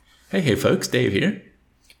Hey folks, Dave here.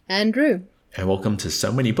 Andrew. And welcome to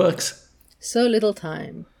So Many Books. So Little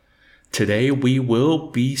Time. Today we will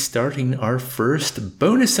be starting our first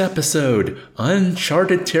bonus episode,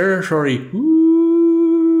 Uncharted Territory. Woo!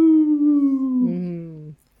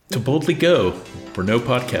 To boldly go, where no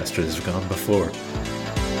podcasters have gone before.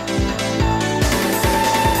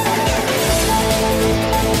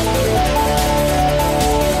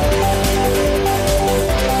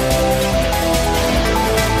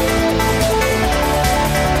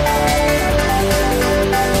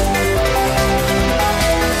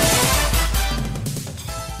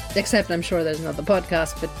 Except I'm sure there's another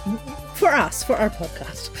podcast, but for us, for our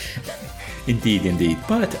podcast. Indeed.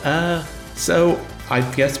 But, so I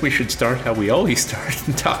guess we should start how we always start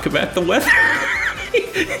and talk about the weather.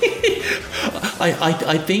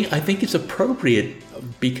 I think it's appropriate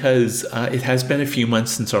because it has been a few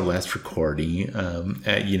months since our last recording.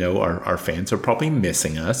 Our fans are probably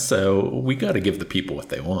missing us, so we got to give the people what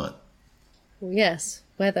they want. Yes,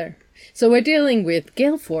 weather. So we're dealing with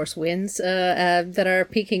gale force winds that are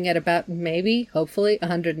peaking at about hopefully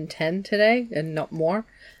 110 today and not more.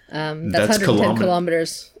 That's 110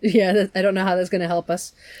 kilometers. Yeah, I don't know how that's going to help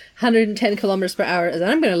us. 110 kilometers per hour. And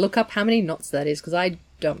I'm going to look up how many knots that is because I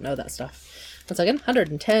don't know that stuff. 1 second.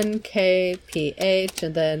 110 kph,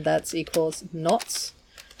 and then that's equals knots.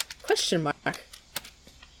 Question mark.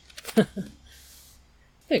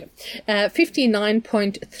 There you go.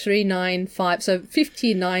 59.395, so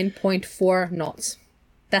 59.4 knots.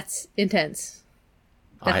 That's intense.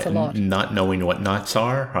 That's a lot. Not knowing what knots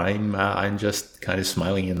are, I'm just kind of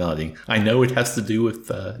smiling and nodding. I know it has to do with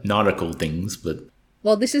nautical things, but...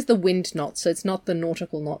 Well, this is the wind knots, so it's not the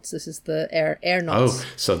nautical knots. This is the air knots. Oh,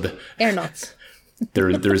 so the... Air knots.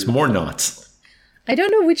 There's more knots. I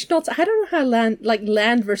don't know which knots. I don't know how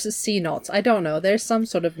land versus sea knots. I don't know. There's some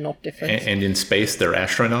sort of knot difference. And in space, they're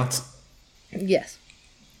astronauts? Yes.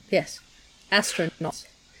 Astronauts.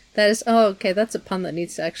 That is... Oh, okay. That's a pun that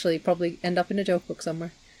needs to actually probably end up in a joke book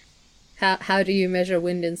somewhere. How do you measure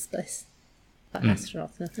wind in space?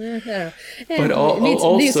 Astronauts. I don't know. But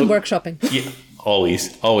needs some workshopping. Yeah,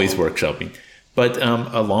 always workshopping. But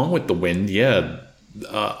along with the wind,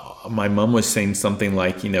 my mom was saying something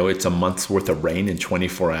like, it's a month's worth of rain in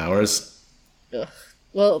 24 hours. Ugh.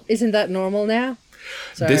 Well, isn't that normal now?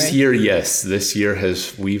 Sorry. This year, yes. This year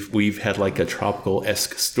we've had like a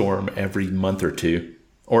tropical-esque storm every month or two.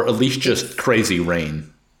 Or at least just crazy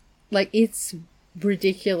rain. Like, it's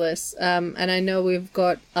ridiculous. And I know we've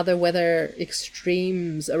got other weather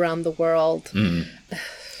extremes around the world.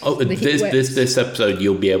 Oh, this episode,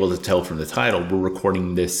 you'll be able to tell from the title, we're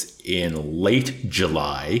recording this in late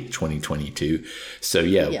July 2022.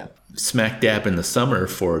 So, smack dab in the summer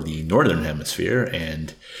for the Northern Hemisphere.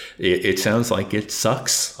 And it sounds like it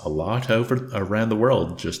sucks a lot around the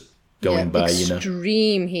world, just going by,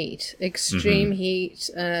 extreme heat.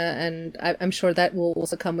 And I'm sure that will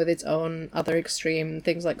also come with its own other extreme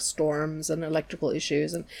things like storms and electrical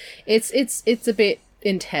issues. And it's a bit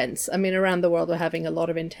intense. I mean, around the world we're having a lot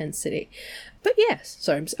of intensity. But yes,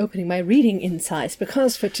 sorry, I'm just opening my reading insights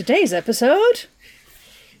because for today's episode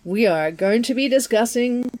we are going to be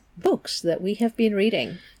discussing books that we have been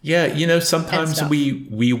reading. Yeah, sometimes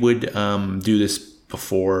we would do this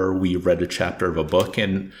before we read a chapter of a book,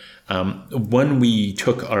 and when we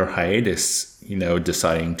took our hiatus,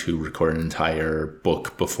 deciding to record an entire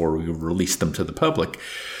book before we released them to the public,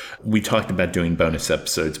 we talked about doing bonus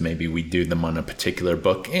episodes. Maybe we do them on a particular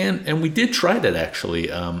book. And we did try that,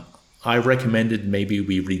 actually. I recommended maybe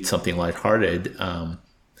we read something lighthearted.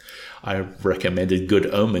 I recommended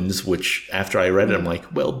Good Omens, which after I read it, I'm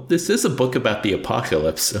like, well, this is a book about the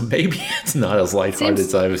apocalypse. So maybe it's not as lighthearted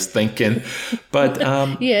as I was thinking. But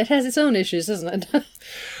yeah, it has its own issues, doesn't it?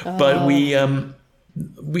 But we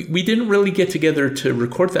didn't really get together to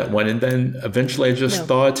record that one. And then eventually I just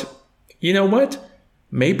thought, you know what?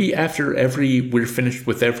 Maybe after we're finished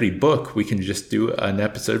with every book, we can just do an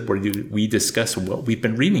episode where we discuss what we've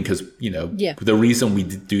been reading. Because, the reason we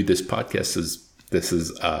do this podcast is this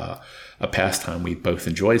is a pastime we both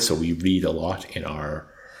enjoy. So we read a lot in our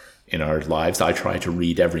lives. I try to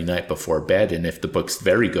read every night before bed. And if the book's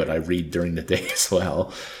very good, I read during the day as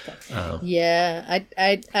well. I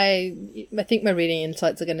think my reading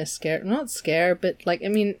insights are going to not scare, but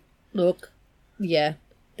look, yeah.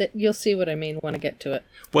 You'll see what I mean when I get to it.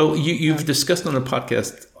 Well, you've discussed on the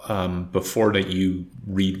podcast before that you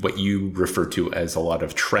read what you refer to as a lot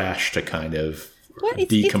of trash to kind of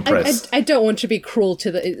decompress. I don't want to be cruel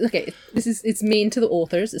to the... Okay, it's mean to the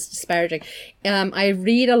authors. It's disparaging. I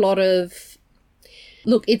read a lot of...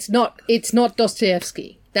 Look, it's not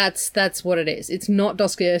Dostoevsky. That's what it is. It's not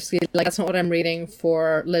Dostoevsky. Like, that's not what I'm reading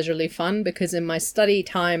for leisurely fun, because in my study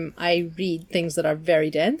time, I read things that are very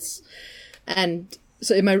dense. And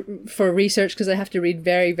so for research, because I have to read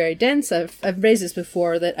very, very dense, I've raised this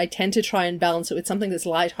before, that I tend to try and balance it with something that's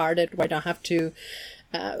lighthearted, where I don't have to,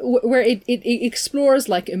 where it explores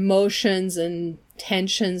like emotions and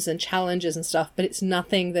tensions and challenges and stuff, but it's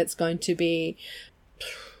nothing that's going to be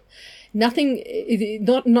not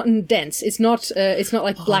dense. It's not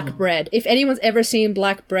like Black Bread. If anyone's ever seen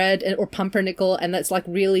Black Bread or Pumpernickel, and that's like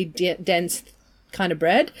really dense kind of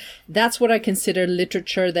bread, that's what I consider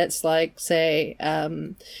literature that's like, say,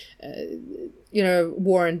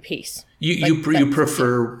 War and Peace. You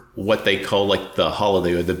prefer what they call like the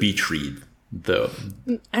holiday or the beach read, though?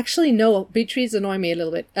 Actually, no. Beach reads annoy me a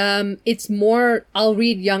little bit. It's more, I'll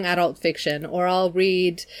read young adult fiction, or I'll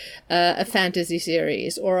read a fantasy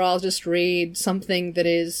series, or I'll just read something that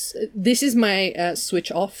is... This is my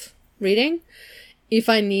switch off reading. If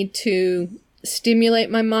I need to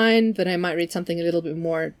stimulate my mind, then I might read something a little bit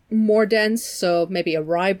more dense. So maybe a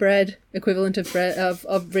rye bread equivalent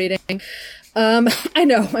of reading. I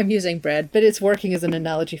know I'm using bread, but it's working as an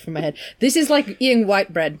analogy for my head. This is like eating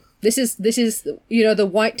white bread. This is the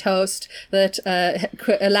white toast that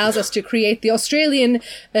allows us to create the Australian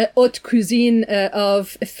haute cuisine of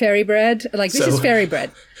fairy bread. Like, this is fairy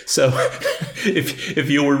bread. So,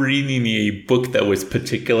 if you were reading a book that was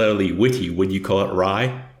particularly witty, would you call it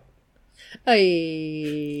rye?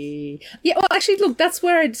 Yeah, well, actually, look, that's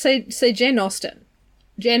where I'd say Jane Austen.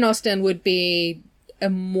 Jane Austen would be a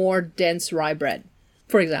more dense rye bread,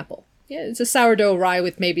 for example. Yeah, it's a sourdough rye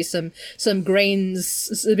with maybe some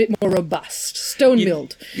grains, a bit more robust, stone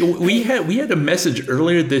milled. We had a message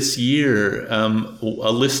earlier this year.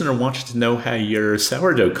 A listener wanted to know how your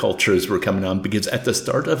sourdough cultures were coming on, because at the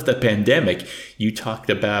start of the pandemic, you talked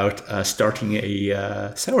about starting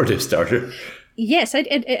a sourdough starter. Yes, I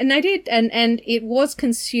did, and it was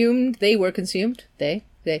consumed. They were consumed. They.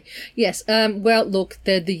 Yes. Well, look,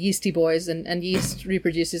 they're the yeasty boys, and yeast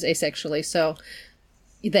reproduces asexually, so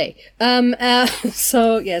they.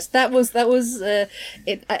 So yes, that was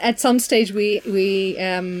it. At some stage, we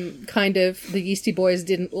kind of, the yeasty boys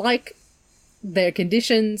didn't like their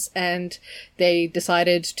conditions, and they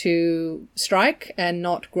decided to strike and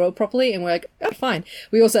not grow properly. And we're like, oh, fine.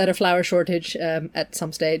 We also had a flour shortage at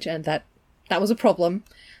some stage, and that was a problem,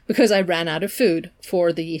 because I ran out of food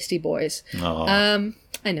for the yeasty boys.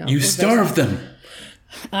 I know. You starved them.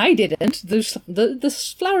 I didn't.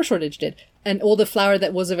 The flour shortage did. And all the flour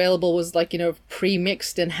that was available was like,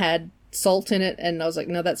 pre-mixed and had salt in it. And I was like,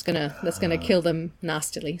 no, that's gonna kill them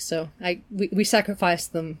nastily. So we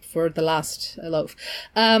sacrificed them for the last loaf.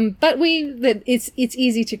 But it's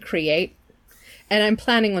easy to create. And I'm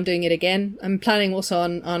planning on doing it again. I'm planning also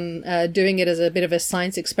on doing it as a bit of a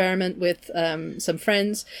science experiment with some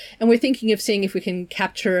friends. And we're thinking of seeing if we can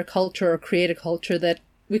capture a culture or create a culture that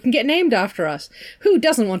we can get named after us. Who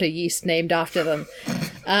doesn't want a yeast named after them?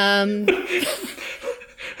 I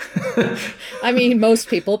mean, most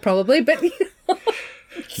people probably, but...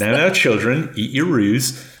 Now, children, eat your roux.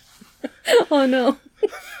 Oh, no.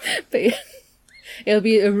 But yeah. It'll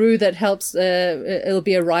be a roux that helps, it'll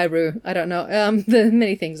be a rye roux. I don't know. There are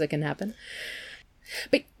many things that can happen.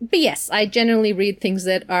 But yes, I generally read things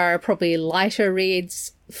that are probably lighter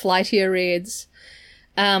reads, flightier reads.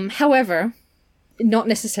 However, not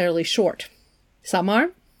necessarily short. Some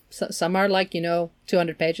are like,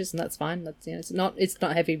 200 pages, and that's fine. That's, it's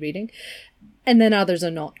not heavy reading. And then others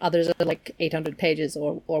are not. Others are like 800 pages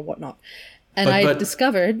or whatnot. And I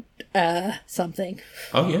discovered something.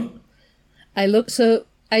 Oh, yeah.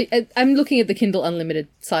 I'm looking at the Kindle Unlimited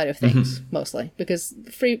side of things, mostly, because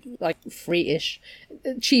free-ish,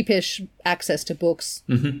 cheapish access to books,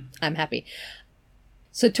 I'm happy.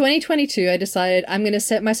 So 2022, I decided I'm going to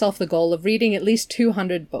set myself the goal of reading at least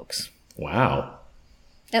 200 books. Wow.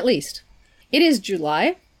 At least. It is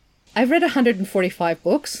July. I've read 145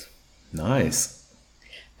 books. Nice.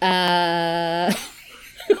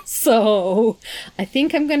 So I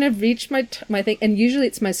think I'm going to reach my thing. And usually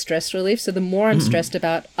it's my stress relief. So the more I'm stressed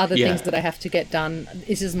about other things that I have to get done,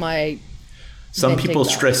 this is my... Some people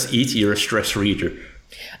stress eat, you're a stress reader.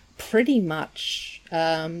 Pretty much.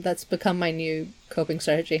 That's become my new coping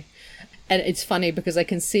strategy. And it's funny because I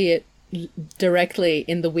can see it directly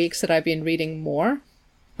in the weeks that I've been reading more.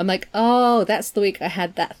 I'm like, oh, that's the week I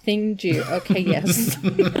had that thing due. Okay, yes.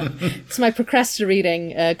 It's my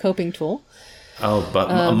procrastinating coping tool. Oh,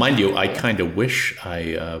 but mind you, I kind of wish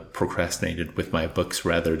I procrastinated with my books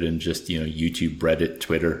rather than just, YouTube, Reddit,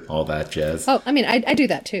 Twitter, all that jazz. Oh, I mean, I do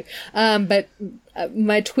that too. But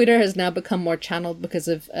my Twitter has now become more channeled because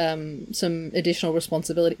of some additional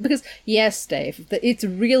responsibility. Because, yes, Dave, it's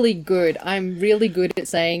really good. I'm really good at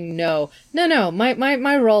saying no. No.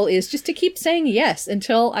 My role is just to keep saying yes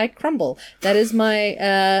until I crumble. That is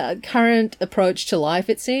my current approach to life,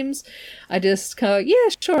 it seems. I just go, yeah,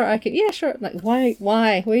 sure, I can. Yeah, sure. Like, why?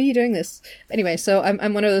 Why are you doing this? Anyway, so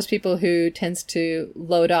I'm one of those people who tends to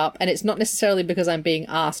load up, and it's not necessarily because I'm being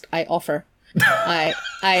asked. I offer. I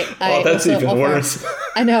oh, that's even offer. Worse.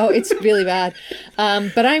 I know, it's really bad.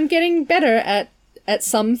 But I'm getting better at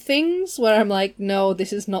some things where I'm like, no,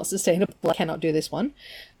 this is not sustainable. I cannot do this one.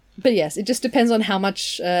 But yes, it just depends on how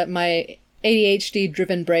much my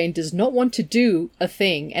ADHD-driven brain does not want to do a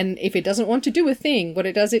thing. And if it doesn't want to do a thing, what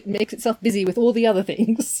it does, it makes itself busy with all the other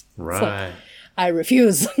things. Right. Like, I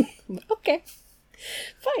refuse. Okay,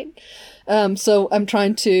 fine. So I'm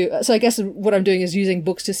trying to, so I guess what I'm doing is using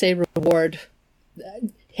books to say reward.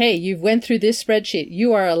 Hey, you've went through this spreadsheet.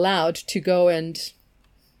 You are allowed to go and.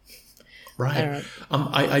 Right.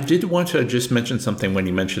 I did want to just mention something when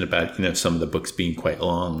you mentioned about, some of the books being quite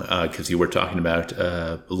long, because you were talking about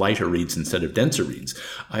lighter reads instead of denser reads.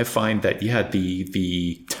 I find that,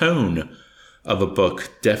 the tone of a book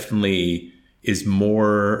definitely is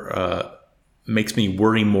more, makes me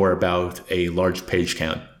worry more about a large page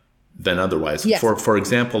count than otherwise. Yes. For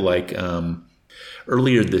example, like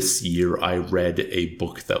earlier this year, I read a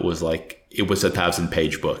book that was like, it was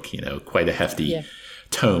 1,000-page book, quite a hefty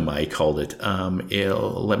tome, I called it.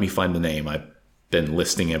 Let me find the name. I've been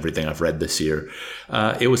listing everything I've read this year.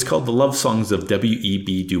 It was called The Love Songs of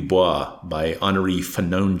W.E.B. Du Bois by Henri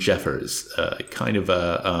Fanon-Jeffers. Kind of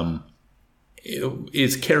a...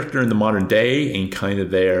 is character in the modern day and kind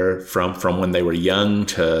of there from when they were young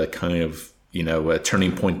to kind of, a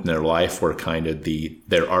turning point in their life where kind of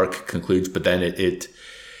their arc concludes, but then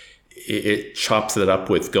it chops it up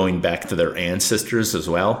with going back to their ancestors as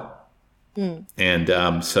well. Mm.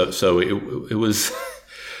 And so it was,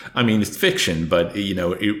 I mean, it's fiction, but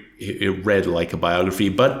it read like a biography,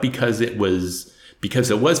 but because it was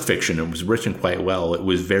fiction, it was written quite well. It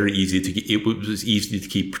was very easy to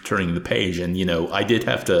keep turning the page, and I did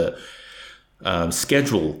have to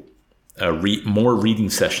schedule more reading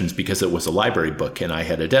sessions because it was a library book and I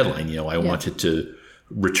had a deadline. I wanted to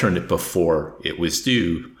return it before it was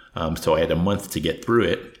due, so I had a month to get through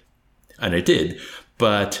it, and I did.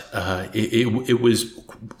 But it was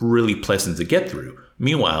really pleasant to get through.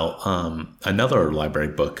 Meanwhile, another library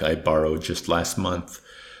book I borrowed just last month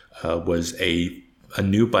was a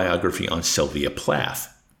new biography on Sylvia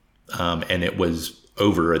Plath, and it was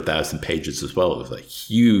over 1,000 pages as well. It was a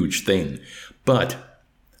huge thing, but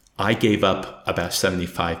I gave up about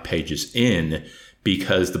 75 pages in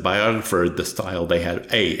because the biographer, the style they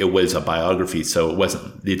had, it was a biography, so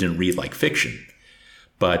it didn't read like fiction,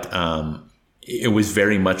 but it was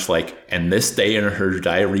very much like, and this day in her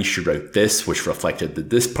diary, she wrote this, which reflected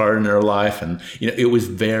this part in her life. And, it was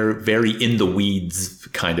very, very in the weeds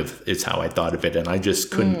kind of is how I thought of it. And I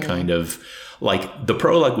just couldn't kind of like, the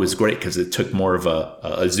prologue was great because it took more of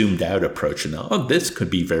a zoomed out approach. And, this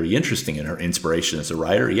could be very interesting in her inspiration as a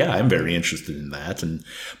writer. Yeah, I'm very interested in that.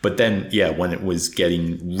 But then, when it was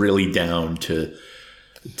getting really down to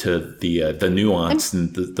the nuance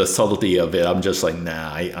and the subtlety of it, I'm just like,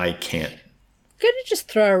 nah, I can't. I'm going to just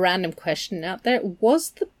throw a random question out there. Was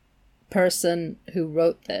the person who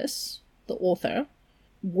wrote this, the author,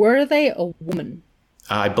 were they a woman?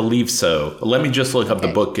 I believe so. Let me just look up the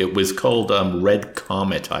book. It was called Red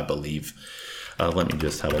Comet, I believe. Let me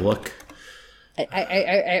just have a look.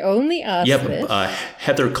 I only asked this.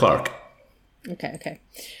 Heather Clark. Okay.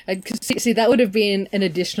 See, that would have been an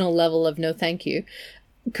additional level of no thank you,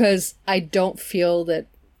 because I don't feel that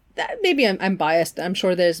maybe I'm biased. I'm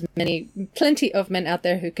sure there's plenty of men out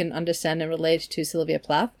there who can understand and relate to Sylvia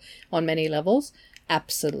Plath on many levels.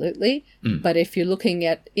 Absolutely. Mm. But if you're looking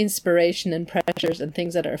at inspiration and pressures and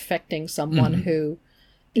things that are affecting someone who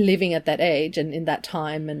living at that age and in that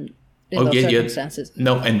time and in those circumstances.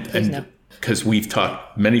 No, and because we've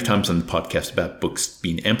talked many times on the podcast about books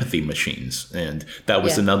being empathy machines. And that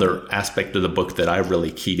was another aspect of the book that I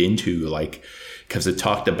really keyed into, like, because it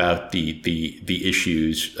talked about the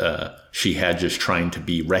issues she had just trying to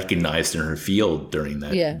be recognized in her field during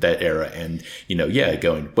that era. And,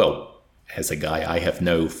 going, well, as a guy, I have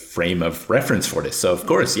no frame of reference for this. So, of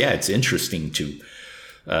course, it's interesting to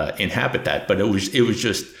inhabit that. But it was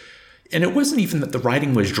just, and it wasn't even that the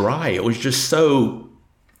writing was dry. It was just so,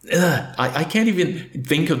 I can't even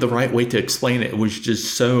think of the right way to explain it. It was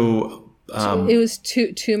just so... it was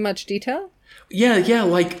too much detail? Yeah,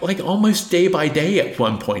 like almost day by day at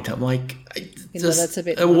one point. I'm like, That's a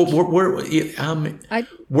bit.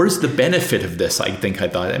 Where's the benefit of this? I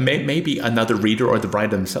thought, and maybe another reader or the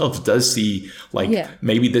writer themselves does see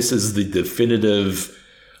maybe this is the definitive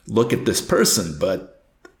look at this person, but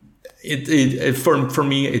it for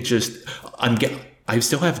me it just I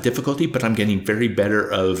still have difficulty, but I'm getting very better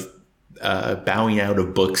of bowing out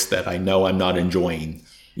of books that I know I'm not enjoying.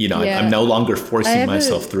 I'm no longer forcing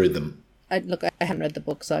myself through them. I haven't read the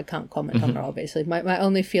book, so I can't comment on it, obviously. My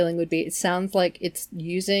only feeling would be it sounds like it's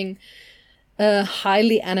using a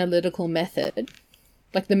highly analytical method,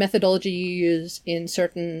 like the methodology you use in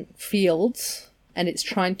certain fields, and it's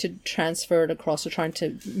trying to transfer it across or trying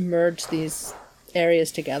to merge these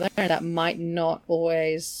areas together, and that might not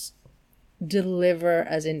always deliver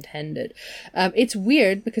as intended. It's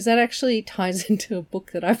weird because that actually ties into a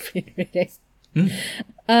book that I've been reading.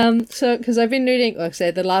 So, because I've been reading, like I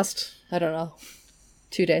say, the last, I don't know,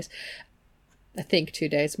 2 days. I think 2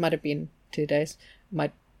 days. Might have been 2 days.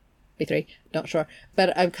 Might be 3. Not sure.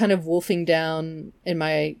 But I'm kind of wolfing down in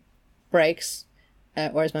my breaks,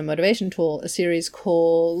 or as my motivation tool, a series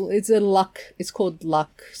called, it's called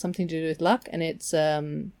Luck. Something to do with luck. And it's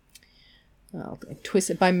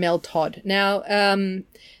Twisted by Mel Todd. Now,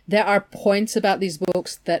 there are points about these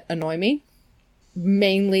books that annoy me.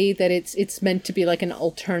 Mainly that it's meant to be like an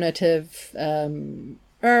alternative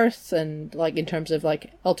Earth, and like in terms of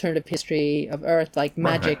like alternative history of Earth, like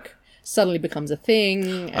magic suddenly becomes a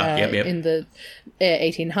thing in the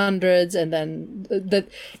 1800s, and then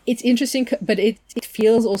it's interesting, but it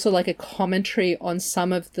feels also like a commentary on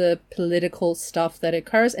some of the political stuff that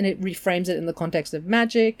occurs, and it reframes it in the context of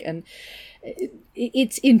magic, and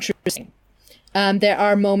it's interesting. There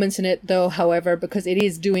are moments in it, though, however, because it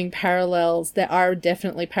is doing parallels. There are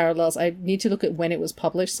definitely parallels. I need to look at when it was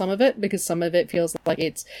published, some of it, because some of it feels like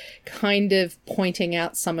it's kind of pointing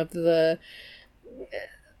out some of the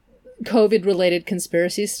COVID-related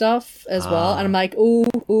conspiracy stuff as well. And I'm like, ooh,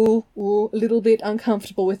 a little bit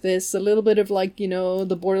uncomfortable with this. A little bit of like,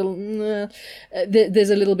 the border. There's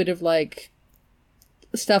a little bit of like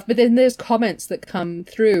stuff. But then there's comments that come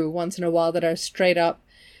through once in a while that are straight up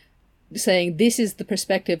saying this is the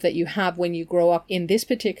perspective that you have when you grow up in this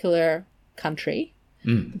particular country.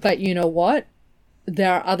 But you know what?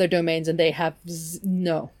 There are other domains and they have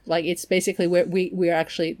no. Like, it's basically we're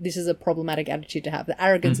actually, this is a problematic attitude to have. The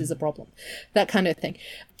arrogance is a problem. That kind of thing.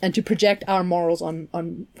 And to project our morals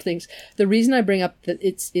on things. The reason I bring up that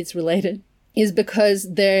it's related is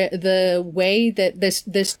because the way that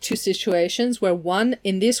there's two situations where one,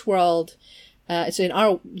 in this world, so in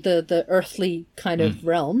the earthly kind of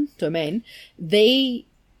realm, domain, they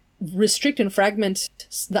restrict and fragment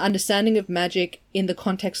the understanding of magic in the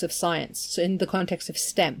context of science. So in the context of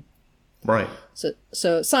STEM. Right.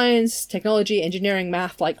 So science, technology, engineering,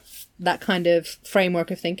 math, like that kind of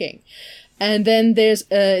framework of thinking. And then there's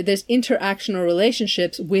interaction or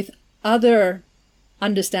relationships with other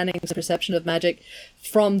understandings and perception of magic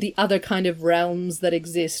from the other kind of realms that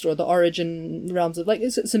exist, or the origin realms of, like,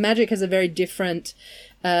 so magic has a very different,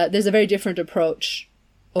 there's a very different approach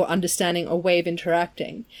or understanding or way of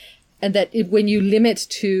interacting. And that when you limit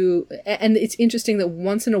to, and it's interesting that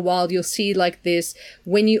once in a while you'll see like this,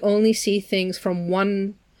 when you only see things from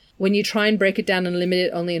one, when you try and break it down and limit it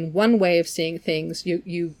only in one way of seeing things,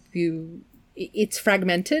 it's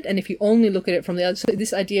fragmented. And if you only look at it from the other, so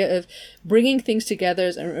this idea of bringing things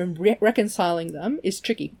together and reconciling them is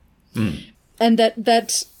tricky. And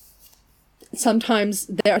that sometimes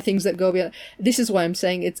there are things that go beyond. This is why I'm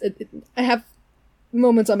saying I have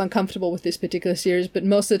moments I'm uncomfortable with this particular series, but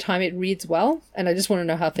most of the time it reads well, and I just want to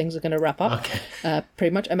know how things are going to wrap up. Okay.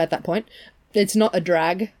 Pretty much, I'm at that point. It's not a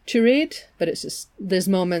drag to read, but it's just, there's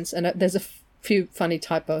moments, and there's a few funny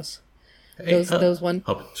typos. There was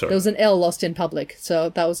an L lost in public, so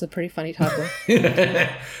that was a pretty funny typo.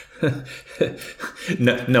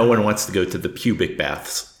 No one wants to go to the pubic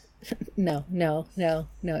baths. No.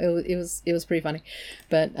 It was pretty funny,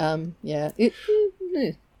 but yeah.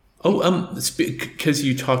 Because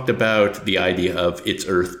you talked about the idea of it's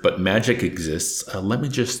Earth, but magic exists. Let me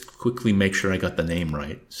just quickly make sure I got the name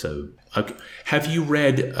right. So, have you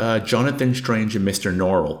read Jonathan Strange and Mr.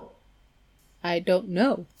 Norrell? I don't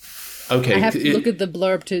know. Okay, I have to look at the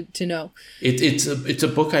blurb to know. It's a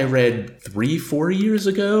book I read 3-4 years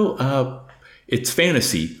ago. It's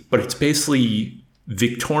fantasy, but it's basically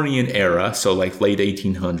Victorian era, so like late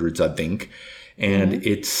 1800s, I think. And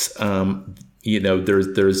it's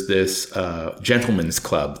there's this gentleman's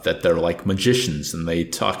club that they're like magicians, and they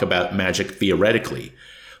talk about magic theoretically,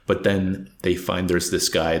 but then they find there's this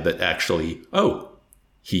guy that actually,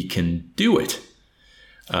 he can do it.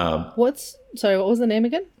 What was the name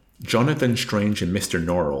again? Jonathan Strange and Mr.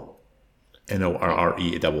 Norrell.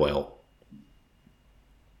 Norrell.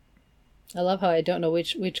 I love how I don't know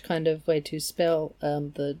which kind of way to spell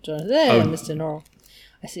the Jonathan. There, Mr. Norrell.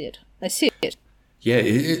 I see it. Yeah,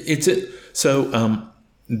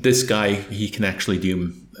 this guy, he can actually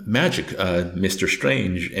do magic, Mr.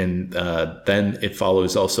 Strange, and then it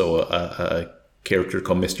follows also a character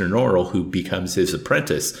called Mr. Norrell who becomes his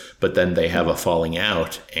apprentice, but then they have a falling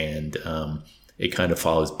out, and it kind of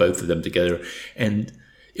follows both of them together. And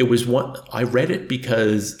it was I read it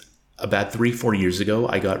because about 3-4 years ago,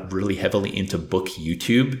 I got really heavily into book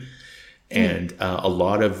YouTube. And a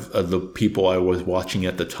lot of the people I was watching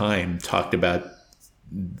at the time talked about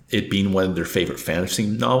it being one of their favorite fantasy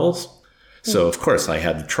novels. So, of course, I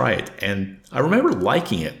had to try it. And I remember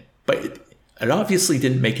liking it. But it obviously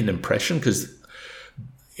didn't make an impression because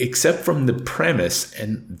except from the premise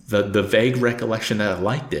and the vague recollection that I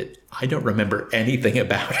liked it, I don't remember anything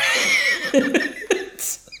about it.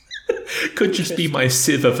 Could just be my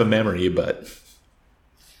sieve of a memory, but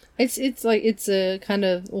it's a kind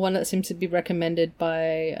of one that seems to be recommended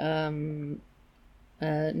by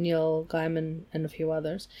Neil Gaiman and a few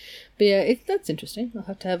others. But yeah, that's interesting. I'll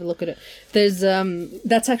have to have a look at it. There's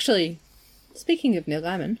that's actually, speaking of Neil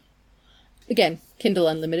Gaiman, again, Kindle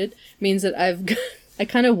Unlimited means that I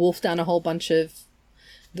kind of wolfed down a whole bunch of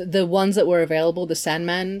the ones that were available. The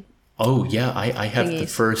Sandman. Oh yeah, I have thingies. The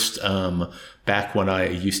first back when I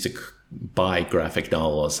used to buy graphic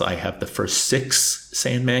novels, I have the first 6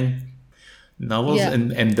 Sandman novels,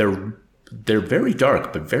 and they're very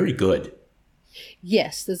dark but very good.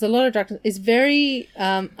 Yes, there's a lot of darkness. It's very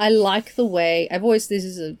I like the way I guess this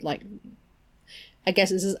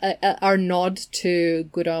is our nod to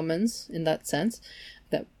Good Omens in that sense,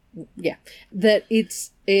 that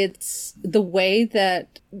it's the way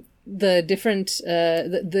that the different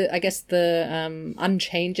the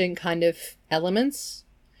unchanging kind of elements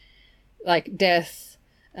like death,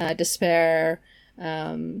 despair,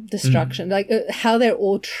 destruction, how they're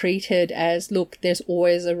all treated as, look, there's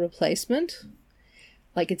always a replacement.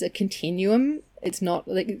 Like, it's a continuum. It's not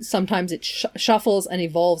like sometimes it shuffles and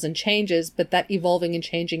evolves and changes, but that evolving and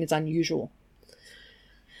changing is unusual.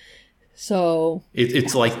 So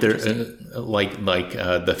it's like they're like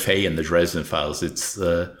the Fae in the Dresden Files. It's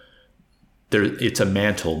a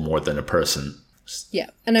mantle more than a person. Yeah,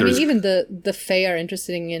 and I mean, even the Fae are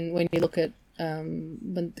interesting in when you look at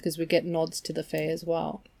because we get nods to the Fae as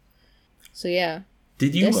well. So yeah,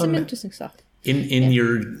 there's some interesting stuff. In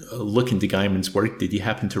your look into Gaiman's work, did you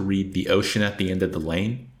happen to read The Ocean at the End of the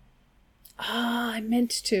Lane? I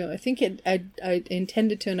meant to. I think I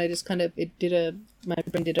intended to, and I just kind of my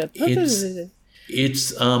brain did a.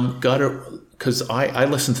 It's got a, because I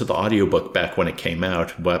listened to the audiobook back when it came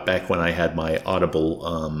out, but back when I had my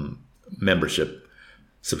Audible membership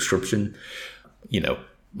subscription,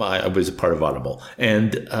 I was a part of Audible,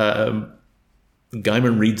 and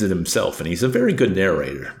Gaiman reads it himself, and he's a very good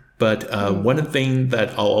narrator. But one thing that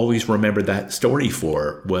I'll always remember that story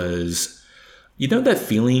for was, that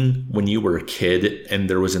feeling when you were a kid and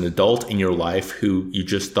there was an adult in your life who you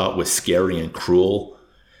just thought was scary and cruel,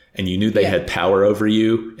 and you knew they had power over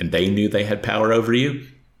you, and they knew they had power over you.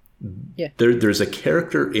 Yeah. There's a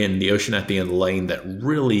character in The Ocean at the End of the Lane that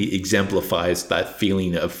really exemplifies that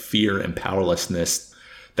feeling of fear and powerlessness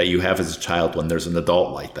that you have as a child when there's an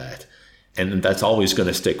adult like that. And that's always going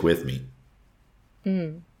to stick with me.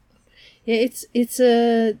 Mm. Yeah, it's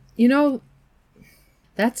a,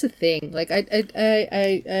 that's a thing. Like I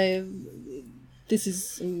this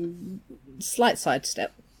is slight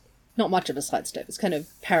sidestep. Not much of a sidestep. It's kind of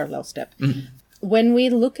parallel step. Mm-hmm. When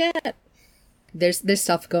we look at there's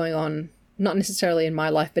stuff going on, not necessarily in my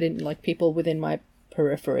life, but in like people within my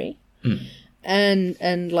periphery,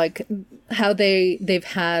 and like how they've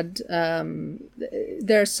had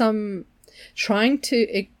there's some trying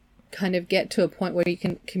to kind of get to a point where you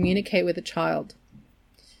can communicate with a child.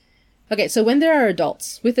 Okay, so when there are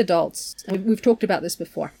adults, and we've talked about this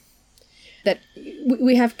before, that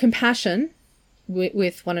we have compassion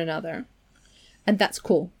with one another, and that's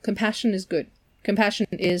cool. Compassion is good. Compassion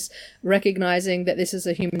is recognizing that this is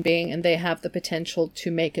a human being and they have the potential to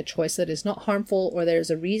make a choice that is not harmful, or there's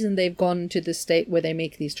a reason they've gone to this state where they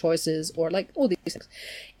make these choices, or like all these things.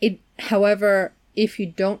 However, if you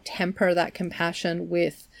don't temper that compassion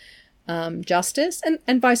with justice,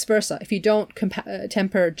 and vice versa, if you don't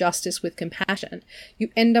temper justice with compassion, you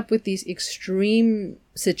end up with these extreme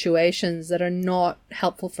situations that are not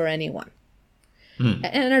helpful for anyone,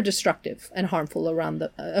 and are destructive and harmful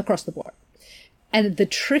across the board. And the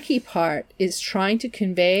tricky part is trying to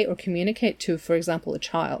convey or communicate to, for example, a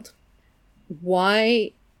child,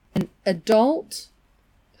 why an adult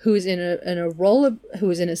who is in a role of,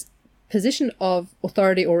 who is in position of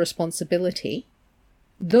authority or responsibility,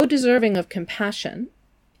 though deserving of compassion,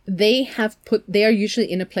 they are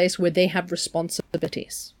usually in a place where they have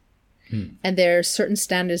responsibilities. And there are certain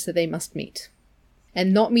standards that they must meet.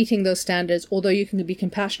 And not meeting those standards, although you can be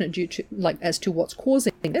compassionate due to, as to what's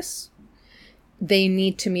causing this, they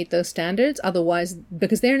need to meet those standards. Otherwise,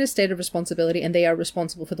 because they're in a state of responsibility and they are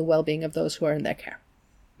responsible for the well-being of those who are in their care.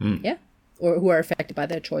 Yeah? Or who are affected by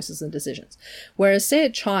their choices and decisions. Whereas, say, a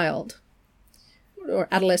child, or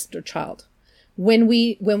adolescent or child, when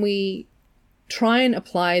we try and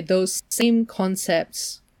apply those same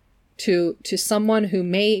concepts to someone who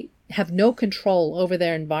may have no control over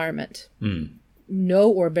their environment, no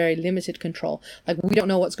or very limited control. Like, we don't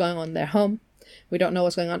know what's going on in their home. We don't know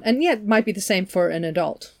what's going on. And yeah, it might be the same for an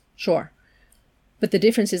adult, sure. But the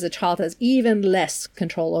difference is a child has even less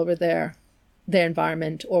control over their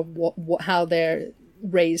environment or how they're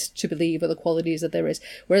raised to believe or the qualities that they're raised.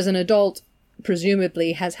 Whereas an adult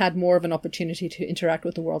presumably has had more of an opportunity to interact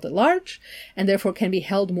with the world at large, and therefore can be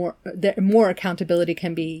held more accountability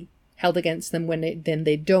can be held against them when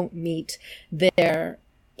they don't meet the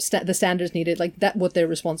standards needed, like that what they're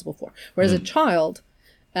responsible for. Whereas a child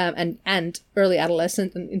and early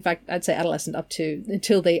adolescent, and in fact I'd say adolescent up to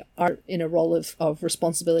until they are in a role of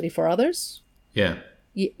responsibility for others.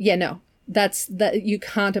 No, that's that you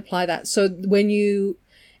can't apply that. So when you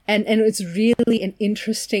and it's really an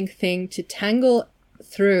interesting thing to tangle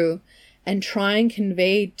through and try and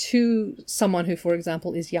convey to someone who, for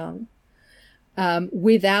example, is young,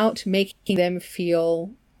 without making them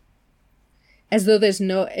feel as though there's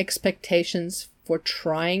no expectations for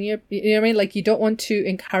trying you know what I mean? Like, you don't want to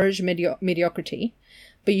encourage mediocrity,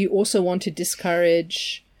 but you also want to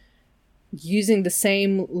discourage using the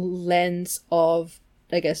same lens of,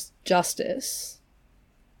 I guess, justice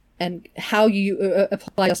and how you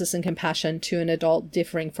apply justice and compassion to an adult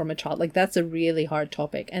differing from a child. Like, that's a really hard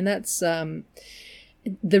topic. And that's the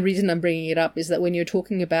reason I'm bringing it up is that when you're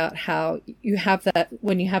talking about how you have that,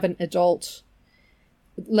 when you have an adult,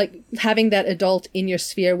 like having that adult in your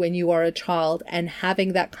sphere when you are a child and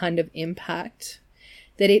having that kind of impact,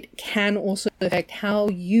 that it can also affect how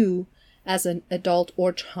you as an adult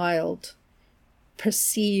or child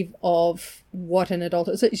perceive of what an adult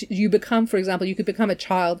is. So you become, for example, you could become a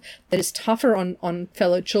child that is tougher on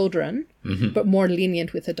fellow children, but more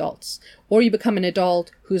lenient with adults. Or you become an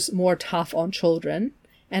adult who's more tough on children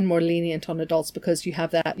and more lenient on adults because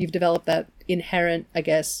you've developed that inherent, I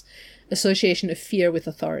guess, association of fear with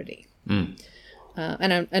authority. And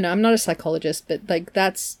I'm not a psychologist, but like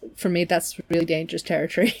that's, for me, that's really dangerous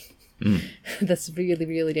territory. That's really,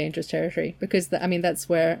 really dangerous territory because that's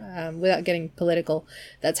where, without getting political,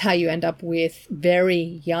 that's how you end up with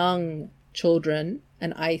very young children.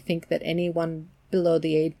 And I think that anyone below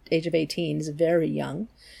the age of 18 is very young,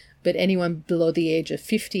 but anyone below the age of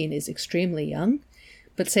 15 is extremely young.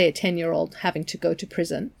 But say a 10-year-old having to go to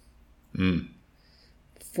prison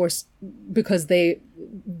because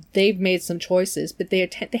they've made some choices, but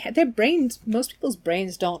their brains, most people's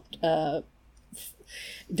brains don't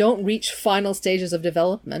reach final stages of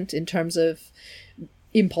development in terms of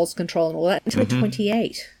impulse control and all that until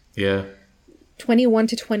 28. Yeah. 21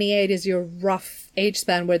 to 28 is your rough age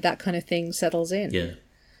span where that kind of thing settles in. Yeah.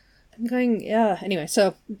 I'm going, yeah. Anyway,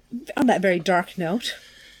 so on that very dark note.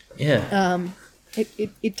 Yeah.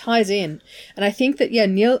 It ties in. And I think that,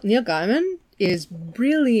 Neil Gaiman is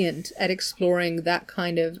brilliant at exploring that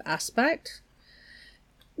kind of aspect.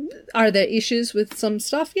 Are there issues with some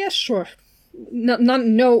stuff? Yes, sure.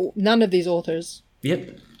 None of these authors.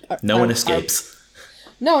 Yep. No one escapes.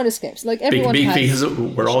 No one escapes. Like, everyone has, because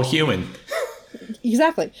we're all human.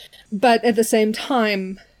 Exactly. But at the same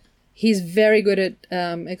time, he's very good at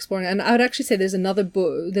exploring. And I would actually say there's another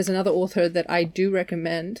author that I do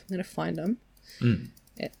recommend. I'm going to find him.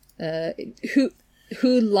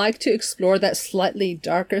 Who like to explore that slightly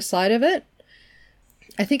darker side of it.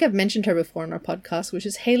 I think I've mentioned her before in our podcast, which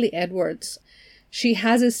is Hayley Edwards. She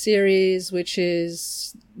has a series which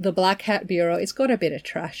is The Black Hat Bureau. It's got a bit of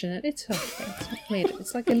trash in it. It's okay.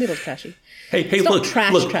 It's like a little trashy. Hey, look,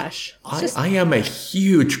 trash. I am a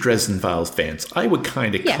huge Dresden Files fan. So I would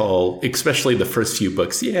kind of call, especially the first few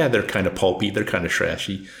books, they're kind of pulpy. They're kind of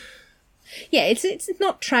trashy. Yeah, it's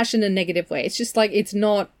not trash in a negative way. It's just like, it's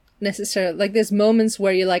not necessarily, like, there's moments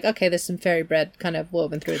where you're like, okay, there's some fairy bread kind of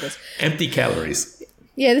woven through this. Empty calories.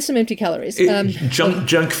 Yeah, there's some empty calories.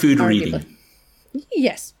 Junk food reading.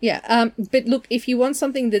 Yes, yeah. But look, if you want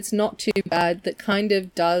something that's not too bad, that kind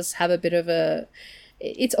of does have a bit of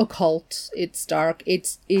it's occult, it's dark,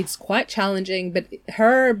 it's quite challenging, but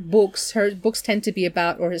her books tend to be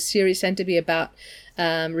about, or her series tend to be about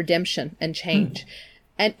redemption and change.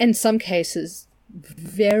 and in some cases,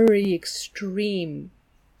 very extreme,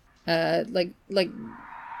 like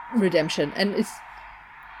redemption, and it's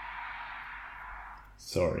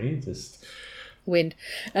sorry, just wind.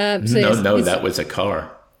 That was a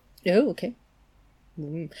car. Oh, okay.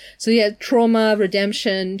 So yeah, trauma,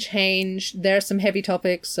 redemption, change. There are some heavy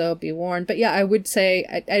topics, so be warned. But yeah, I would say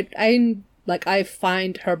I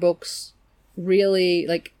find her books really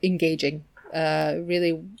like engaging.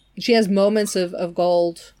 Really, she has moments of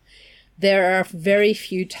gold. There are very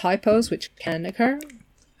few typos, which can occur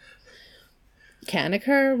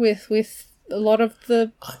with a lot of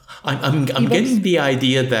the. I'm getting the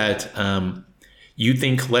idea that you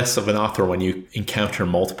think less of an author when you encounter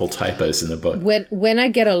multiple typos in a book. When I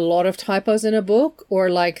get a lot of typos in a book, or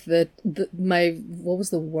like what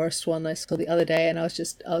was the worst one I saw the other day, and I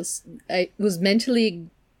was mentally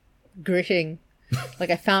gritting,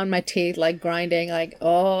 like I found my teeth like grinding, like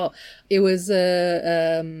it was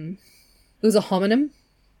a homonym.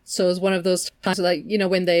 So it was one of those times, like, you know,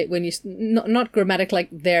 when you not grammatic like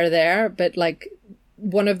they're there, but like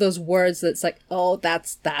one of those words that's like, oh,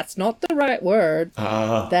 that's not the right word.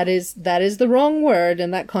 That is the wrong word in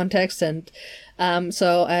that context. And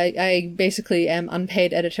so I basically am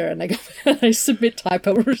unpaid editor, and I go I submit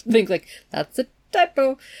typo things like, that's a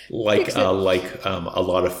typo. Like a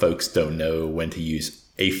lot of folks don't know when to use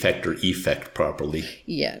affect or effect properly.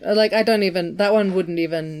 Yeah, like that one wouldn't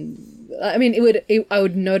even. I mean, I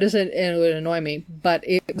would notice it and it would annoy me, but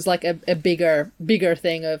it was like a bigger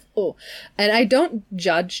thing of, and I don't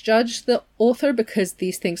judge the author, because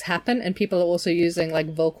these things happen, and people are also using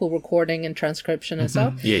like vocal recording and transcription and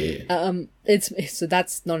stuff. Yeah. So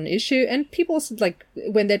that's not an issue. And people like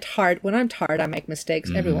when I'm tired, I make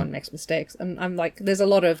mistakes. Everyone makes mistakes. I'm like, there's a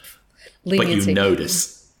lot of leniency. But you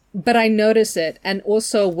notice. But I notice it. And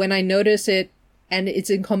also when I notice it and it's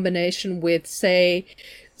in combination with, say,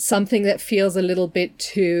 something that feels a little bit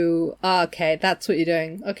too, okay, that's what you're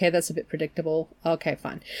doing. Okay, that's a bit predictable. Okay,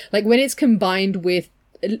 fine. Like when it's combined with,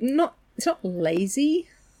 it's not lazy.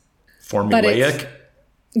 Formulaic?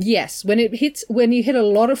 Yes. When you hit a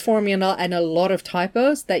lot of formula and a lot of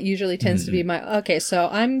typos, that usually tends to be okay, so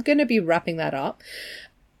I'm going to be wrapping that up.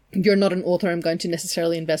 You're not an author I'm going to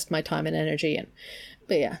necessarily invest my time and energy in.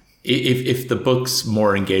 But yeah. If the book's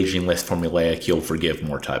more engaging, less formulaic, you'll forgive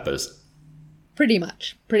more typos. Pretty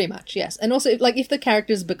much, yes. And also, like, if the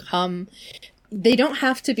characters they don't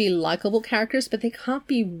have to be likable characters, but they can't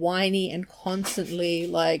be whiny and constantly,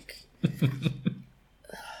 like...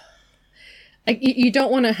 you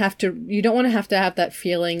don't want to have to have that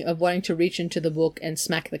feeling of wanting to reach into the book and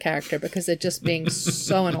smack the character because they're just being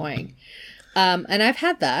so annoying. And I've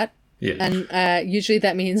had that. Yeah. And usually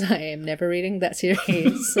that means I am never reading that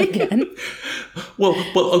series again. Well,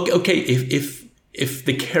 okay. If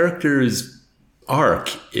the character's arc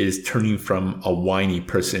is turning from a whiny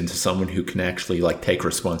person to someone who can actually like take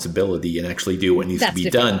responsibility and actually do what needs to be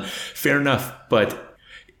done, fair enough. But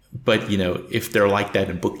you know, if they're like that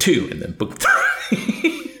in book 2 and then book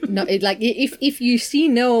 3, no, if you see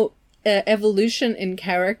no evolution in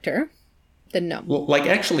character, then no. Well, like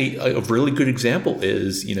actually, a really good example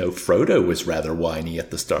is, you know, Frodo was rather whiny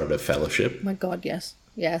at the start of Fellowship. Oh my God, yes,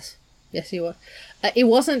 he was. It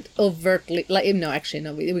wasn't overtly like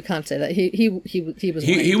no, we can't say that. He was.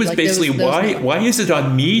 He was like, basically why is it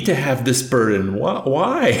on me to have this burden?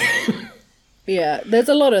 Why? Yeah, there's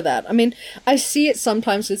a lot of that. I mean, I see it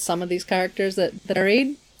sometimes with some of these characters that I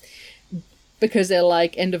read, because they're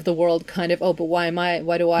like end of the world kind of. Oh, but why am I?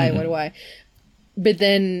 Why do I? But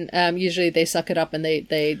then usually they suck it up and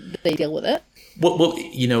they deal with it. Well,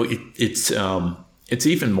 you know, it's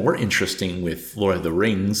even more interesting with Lord of the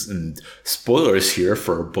Rings, and spoilers here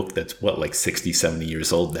for a book that's like 60, 70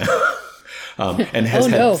 years old now, and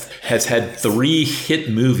has had 3 hit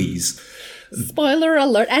movies. Spoiler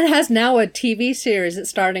alert! And has now a TV series that's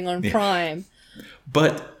starting on Prime.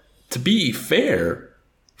 But to be fair,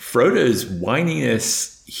 Frodo's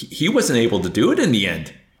whininess, he wasn't able to do it in the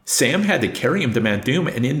end. Sam had to carry him to Mount Doom,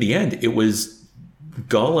 and in the end, it was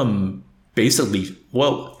Gollum basically,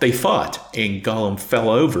 well, they fought, and Gollum fell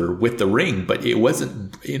over with the ring, but it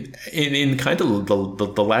wasn't, in kind of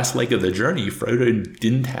the last leg of the journey, Frodo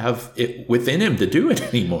didn't have it within him to do it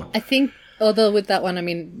anymore. I think, although with that one, I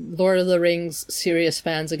mean, Lord of the Rings serious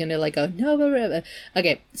fans are going to like go, no,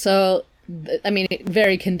 okay, so, I mean,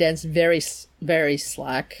 very condensed, very, very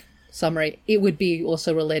slack summary. It would be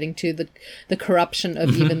also relating to the corruption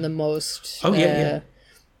of even the most the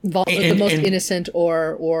most innocent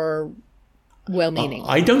or well-meaning.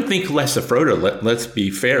 I don't think less of Frodo. Let's be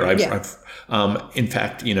fair. I've in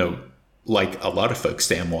fact, you know, like a lot of folks,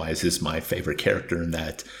 Samwise is my favorite character in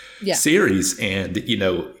that series. And,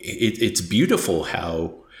 it's beautiful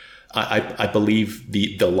how I believe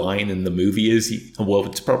the line in the movie is, well,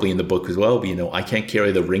 it's probably in the book as well, but, I can't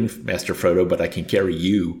carry the ring, Master Frodo, but I can carry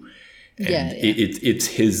you. And it's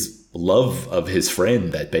his love of his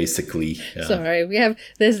friend that basically sorry,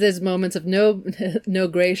 there's moments of no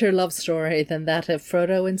greater love story than that of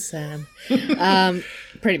Frodo and Sam.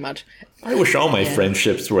 Pretty much. I wish all my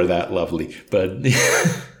friendships were that lovely, but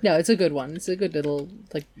no, it's a good one. It's a good little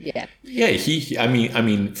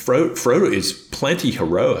Frodo is plenty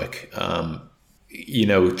heroic,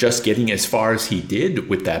 just getting as far as he did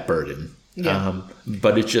with that burden.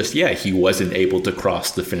 But it's just, he wasn't able to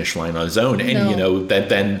cross the finish line on his own. And,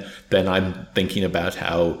 then I'm thinking about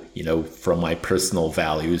how, from my personal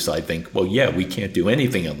values, I think, well, we can't do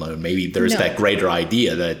anything alone. Maybe there's that greater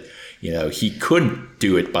idea that, he couldn't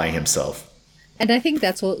do it by himself. And I think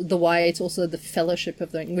that's why it's also the fellowship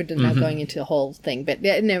of the. We're not going into the whole thing, but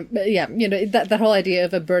that whole idea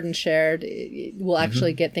of a burden shared will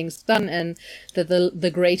actually get things done, and that the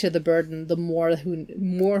greater the burden, the more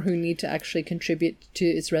who need to actually contribute to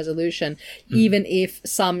its resolution, even if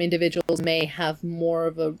some individuals may have more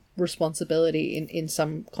of a responsibility in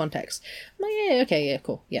some context.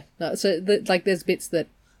 Cool, so there's bits that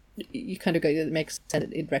you kind of go that makes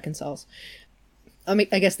sense, it reconciles. I mean,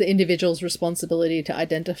 I guess the individual's responsibility to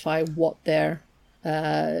identify what their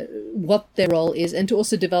role is, and to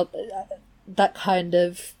also develop that kind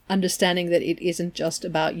of understanding that it isn't just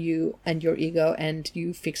about you and your ego and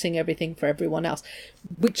you fixing everything for everyone else,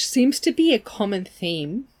 which seems to be a common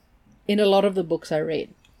theme in a lot of the books I read.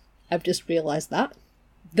 I've just realized that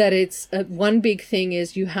it's one big thing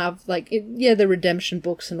is you have the redemption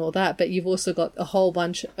books and all that, but you've also got a whole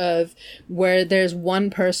bunch of where there's one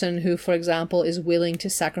person who, for example, is willing to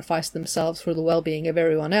sacrifice themselves for the well-being of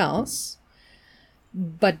everyone else,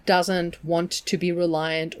 but doesn't want to be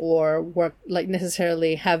reliant or work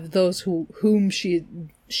necessarily have those whom she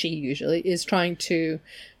usually is trying to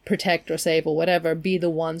protect or save or whatever be the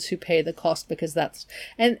ones who pay the cost, because that's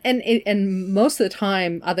and most of the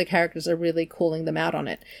time other characters are really calling them out on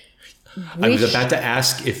it. I was about to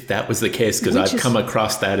ask if that was the case, because I've come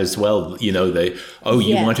across that as well. You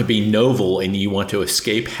want to be noble and you want to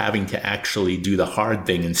escape having to actually do the hard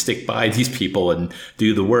thing and stick by these people and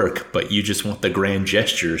do the work, but you just want the grand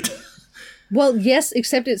gesture. Well, yes,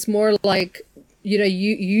 except it's more like,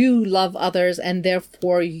 you love others and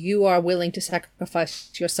therefore you are willing to sacrifice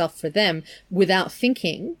yourself for them without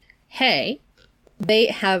thinking, hey, they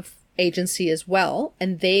have agency as well,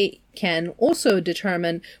 and they can also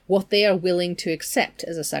determine what they are willing to accept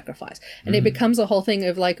as a sacrifice. And it becomes a whole thing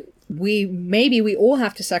of we all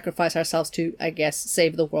have to sacrifice ourselves to, I guess,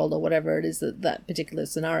 save the world or whatever it is that particular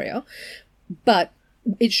scenario. But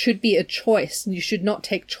it should be a choice. You should not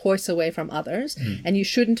take choice away from others, and you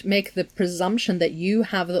shouldn't make the presumption that you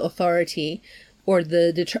have the authority or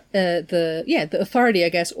the authority, I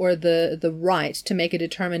guess, or the right to make a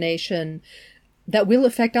determination that will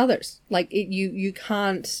affect others. You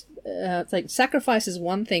can't. Sacrifice is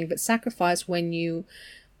one thing, but sacrifice when you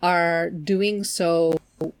are doing so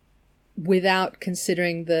without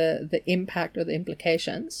considering the impact or the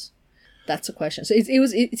implications. That's a question. So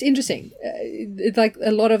it's interesting. It's like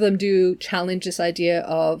a lot of them do challenge this idea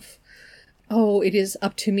of, it is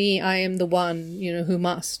up to me. I am the one, who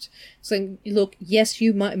must. So look, yes,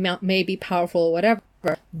 you may be powerful or whatever,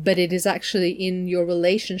 but it is actually in your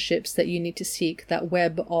relationships that you need to seek that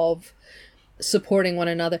web of supporting one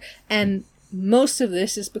another. And most of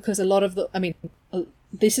this is because a lot of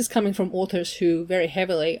this is coming from authors who very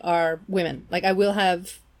heavily are women. I will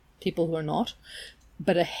have people who are not,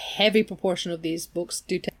 but a heavy proportion of these books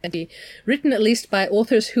do tend to be written at least by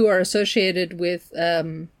authors who are associated with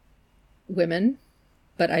women,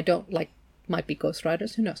 but I don't might be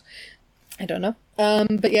ghostwriters, who knows? I don't know.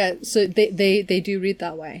 But yeah, so they do read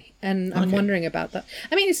that way, and I'm wondering about that.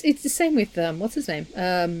 I mean, it's the same with what's his name?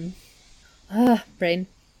 Brain.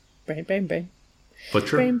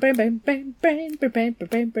 Butcher. Brain.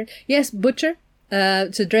 Yes, Butcher.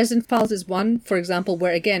 So Dresden Files is one, for example,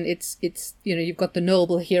 where again it's you've got the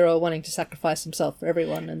noble hero wanting to sacrifice himself for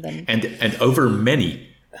everyone, and then and over many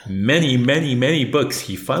books,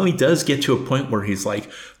 he finally does get to a point where he's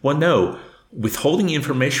like, well, no, withholding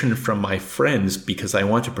information from my friends because I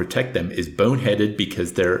want to protect them is boneheaded,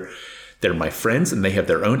 because they're my friends and they have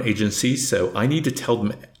their own agency, so I need to tell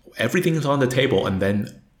them everything's on the table and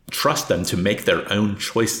then trust them to make their own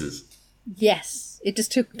choices. Yes. It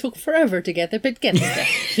just took forever to get there, but gets there.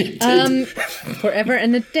 Forever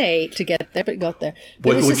and a day to get there, but got there.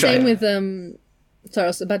 But it's the same with sorry, I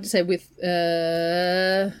was about to say with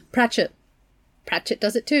Pratchett. Pratchett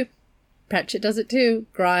does it too.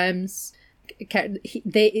 Grimes,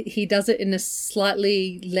 he does it in a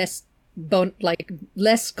slightly less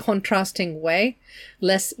less contrasting way,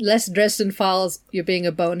 less Dresden Files, you're being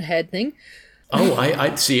a bonehead thing. Oh,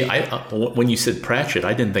 I see. When you said Pratchett,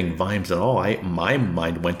 I didn't think Vimes at all. My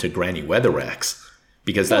mind went to Granny Weatheraxe,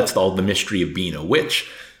 because that's all the mystery of being a witch.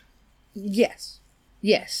 Yes,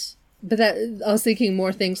 but that I was thinking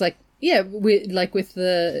more things like with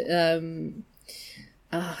the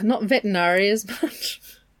not veterinary as much,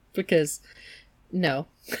 because no.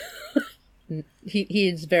 He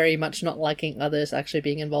is very much not liking others actually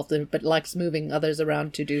being involved in it, but likes moving others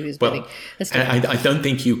around to do his bidding. I don't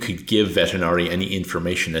think you could give Veterinary any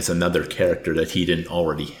information as another character that he didn't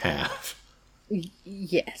already have.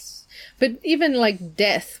 Yes. But even like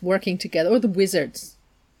Death working together, or the Wizards.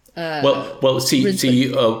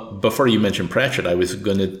 See, before you mentioned Pratchett, I was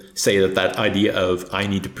going to say that idea of I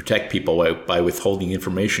need to protect people by withholding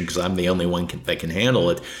information because I'm the only one that can handle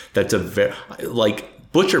it. That's a very,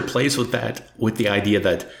 Butcher plays with that, with the idea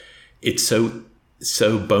that it's so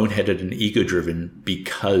boneheaded and ego-driven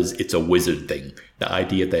because it's a wizard thing. The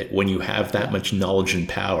idea that when you have that much knowledge and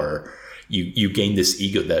power, you gain this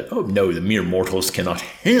ego that, oh no, the mere mortals cannot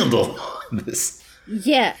handle this.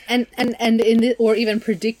 Yeah, and or even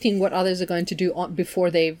predicting what others are going to do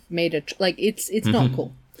before they've made it. It's not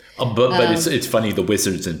cool. But it's funny. The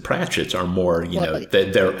Wizards and Pratchetts are more,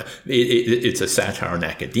 it's a satire on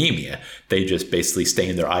academia. They just basically stay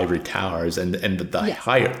in their ivory towers, and the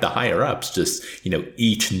higher ups just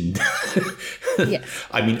eat. And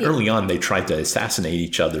I mean, early on they tried to assassinate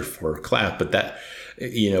each other for clout, but that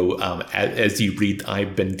as you read,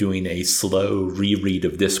 I've been doing a slow reread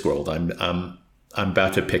of Discworld. I'm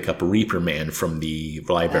about to pick up Reaper Man from the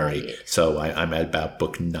library, so I'm at about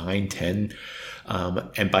book 9, 10.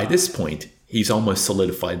 And by this point, he's almost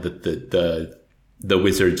solidified that the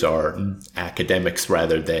Wizards are academics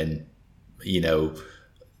rather than,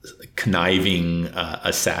 conniving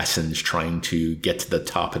assassins trying to get to the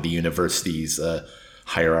top of the university's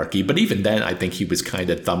hierarchy. But even then, I think he was kind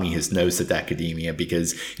of thumbing his nose at academia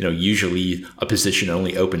because, usually a position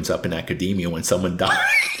only opens up in academia when someone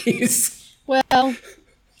dies. Well,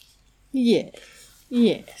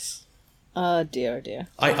 yes. Oh dear.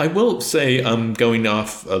 I will say, going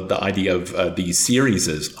off of the idea of these series,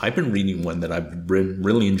 I've been reading one that I've been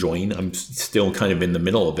really enjoying. I'm still kind of in the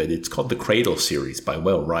middle of it. It's called the Cradle series by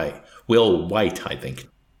Will White, I think.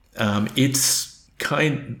 I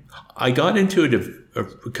got into it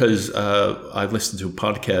because I listened to a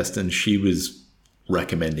podcast and she was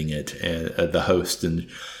recommending it, the host, and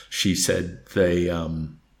she said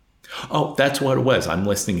that's what it was. I'm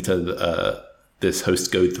listening to this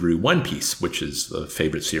host go through One Piece, which is a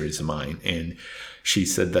favorite series of mine. And she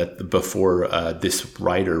said that before this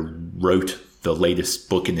writer wrote the latest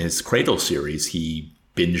book in his Cradle series, he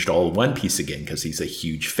binged all of One Piece again because he's a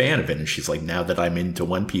huge fan of it. And she's like, now that I'm into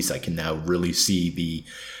One Piece, I can now really see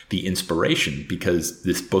the inspiration, because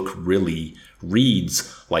this book really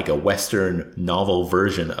reads like a Western novel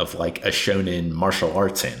version of like a shonen martial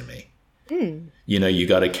arts anime. You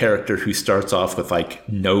got a character who starts off with like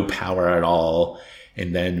no power at all,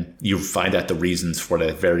 and then you find out the reasons for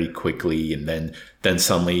that very quickly, and then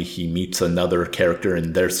suddenly he meets another character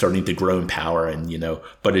and they're starting to grow in power, and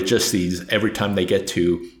but it just sees every time they get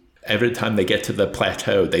to the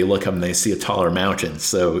plateau, they look up and they see a taller mountain.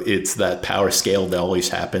 So it's that power scale that always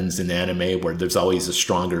happens in anime, where there's always a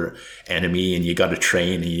stronger enemy and you got to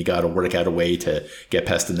train and you got to work out a way to get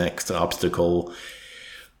past the next obstacle.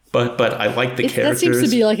 But I like the characters. That seems to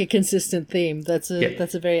be like a consistent theme. That's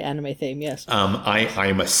a very anime theme, yes.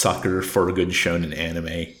 I'm a sucker for a good shonen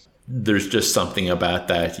anime. There's just something about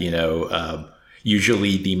that,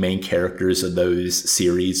 usually the main characters of those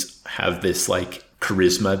series have this like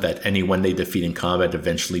charisma that anyone they defeat in combat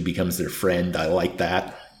eventually becomes their friend. I like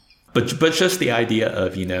that. But just the idea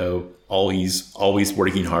of, always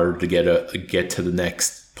working harder to get to the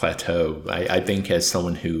next plateau. I think as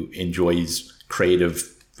someone who enjoys creative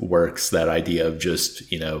works, that idea of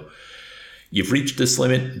just, you've reached this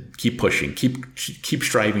limit, keep pushing, keep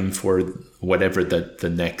striving for whatever the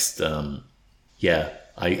next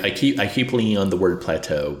I keep leaning on the word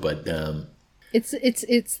plateau, but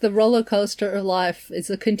it's the roller coaster of life. It's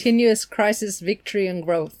a continuous crisis, victory, and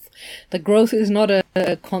growth. The growth is not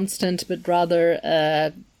a constant, but rather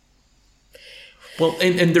and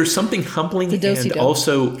there's something humbling and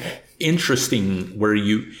also interesting where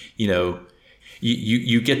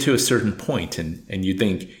you get to a certain point and you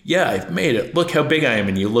think, yeah, I've made it. Look how big I am.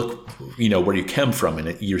 And you look, where you come from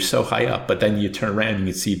and you're so high up, but then you turn around and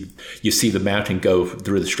you see the mountain go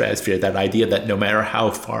through the stratosphere. That idea that no matter how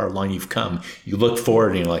far along you've come, you look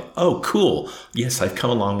forward and you're like, oh, cool. Yes, I've come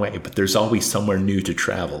a long way, but there's always somewhere new to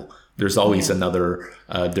travel. There's always another,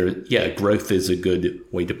 growth is a good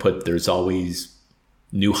way to put it. There's always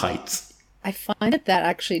new heights. I find that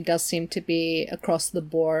actually does seem to be across the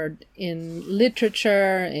board in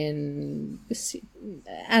literature, in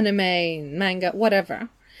anime, manga, whatever.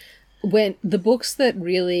 When the books that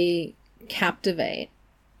really captivate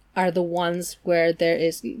are the ones where there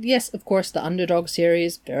is, yes, of course, the underdog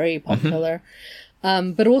series, very popular,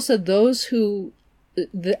 but also those who,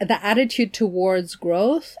 the attitude towards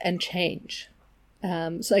growth and change.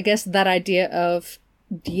 So I guess that idea of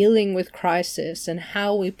dealing with crisis and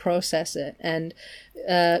how we process it and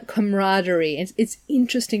camaraderie. It's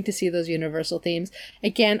interesting to see those universal themes.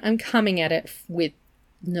 Again, I'm coming at it with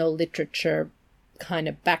no literature kind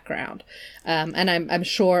of background. And I'm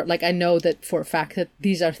sure, I know that for a fact that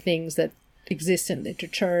these are things that exist in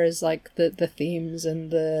literature, is like the themes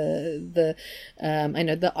and the I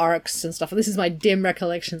know the arcs and stuff. This is my dim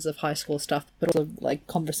recollections of high school stuff, but also like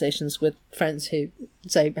conversations with friends who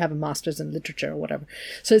say have a master's in literature or whatever.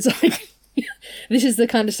 So it's like this is the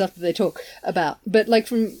kind of stuff that they talk about. But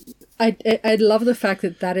I love the fact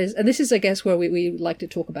that is, and this is I guess where we like to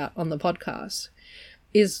talk about on the podcast,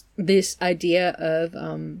 is this idea of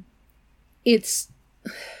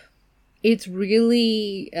it's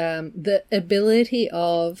really the ability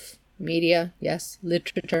of media, yes,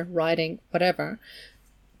 literature, writing, whatever,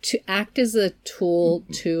 to act as a tool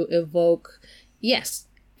to evoke, yes,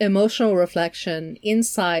 emotional reflection,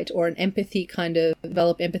 insight, or an empathy, kind of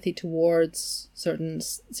develop empathy towards certain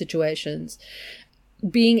situations,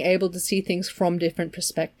 being able to see things from different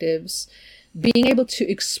perspectives, being able to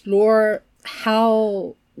explore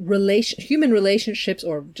how human relationships,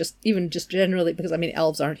 or just generally, because I mean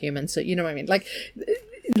elves aren't human, so you know what I mean, like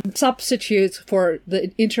substitutes for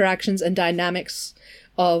the interactions and dynamics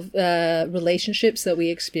of relationships that we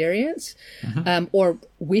experience, or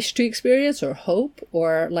wish to experience, or hope,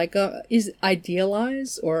 or is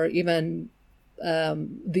idealize, or even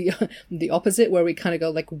the opposite, where we kind of go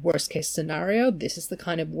like worst case scenario, this is the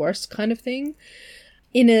kind of worst kind of thing,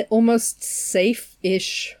 in an almost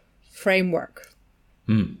safe-ish framework.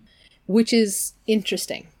 Which is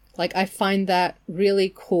interesting. I find that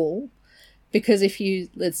really cool, because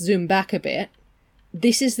let's zoom back a bit,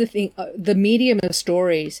 this is the thing, the medium of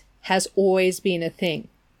stories has always been a thing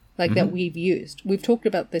that we've used. We've talked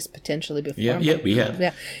about this potentially before. Yeah, we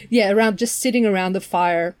have. Yeah, around just sitting around the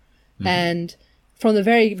fire and from the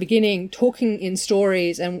very beginning talking in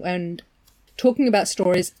stories and talking about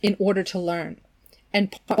stories in order to learn.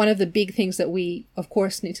 And one of the big things that we, of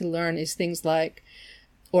course, need to learn is things like,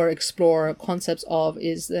 or explore concepts of,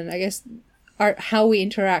 is then I guess how we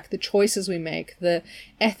interact, the choices we make, the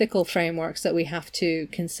ethical frameworks that we have to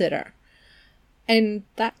consider. And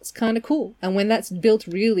that's kind of cool. And when that's built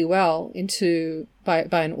really well by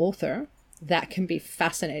an author, that can be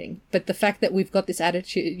fascinating. But the fact that we've got this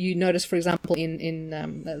attitude, you notice, for example, in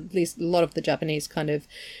at least a lot of the Japanese kind of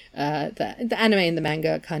the anime and the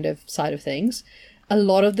manga kind of side of things, a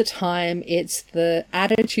lot of the time it's the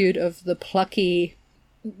attitude of the plucky.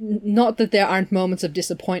 Not that there aren't moments of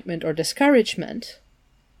disappointment or discouragement,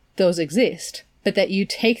 those exist, but that you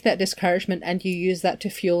take that discouragement and you use that to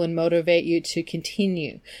fuel and motivate you to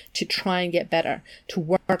continue, to try and get better, to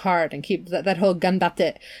work hard and keep that whole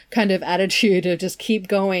ganbatte kind of attitude of just keep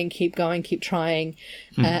going, keep trying.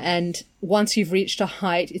 And once you've reached a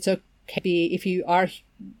height, it's okay if you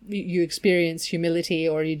experience humility,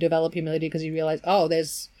 or you develop humility because you realize, oh,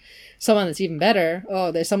 there's someone that's even better.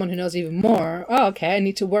 Oh, there's someone who knows even more. Oh, okay, I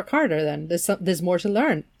need to work harder then. There's more to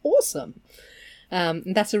learn. Awesome.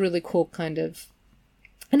 That's a really cool kind of...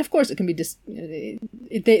 And of course it can be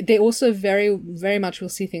they also very, very much will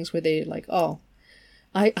see things where they're like, oh,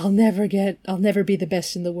 I'll never be the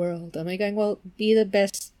best in the world. Am I going, well, be the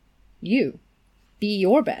best you. Be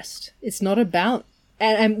your best. It's not about...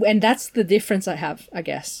 And that's the difference I have, I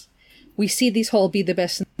guess. We see these whole be the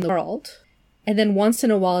best in the world... And then once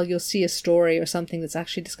in a while, you'll see a story or something that's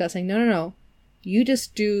actually discussing, no. You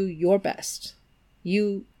just do your best.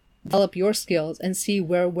 You develop your skills and see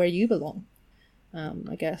where you belong.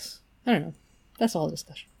 I guess. I don't know. That's all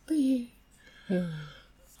discussion.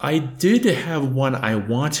 I did have one I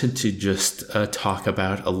wanted to just talk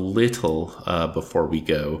about a little before we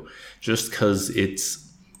go, just because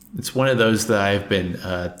it's one of those that I've been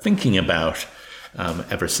thinking about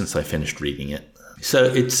ever since I finished reading it. So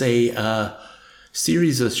it's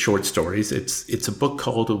series of short stories. It's a book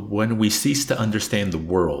called When We Cease to Understand the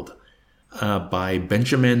World by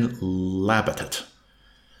Benjamin Labatat.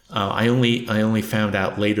 I only found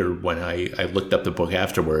out later when I looked up the book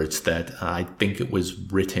afterwards that I think it was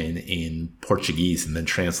written in Portuguese and then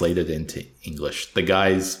translated into English.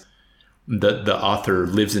 The author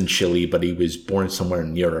lives in Chile, but he was born somewhere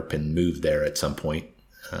in Europe and moved there at some point.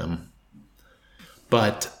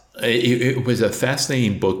 But it was a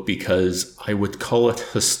fascinating book because I would call it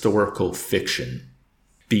historical fiction.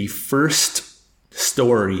 The first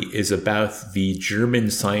story is about the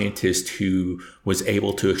German scientist who was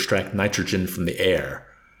able to extract nitrogen from the air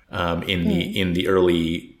in the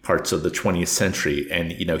early parts of the 20th century.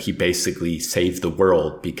 And, he basically saved the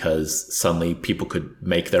world because suddenly people could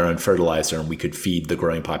make their own fertilizer and we could feed the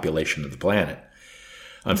growing population of the planet.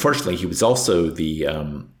 Unfortunately, he was also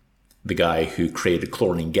the guy who created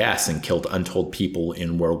chlorine gas and killed untold people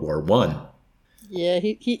in World War I. Yeah,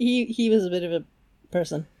 he was a bit of a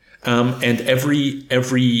person. And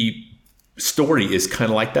every story is kind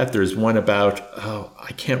of like that. There's one about,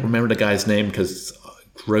 I can't remember the guy's name because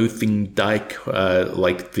Grothendieck,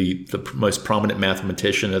 like the most prominent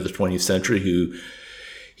mathematician of the 20th century, who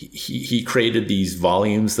he created these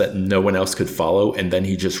volumes that no one else could follow. And then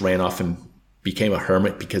he just ran off and became a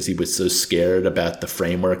hermit because he was so scared about the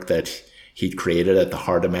framework that he'd created at the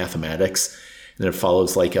heart of mathematics. And it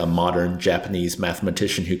follows like a modern Japanese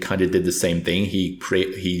mathematician who kind of did the same thing. He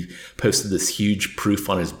posted this huge proof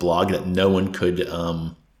on his blog that no one could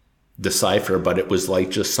decipher, but it was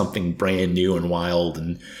like just something brand new and wild.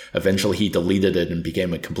 And eventually he deleted it and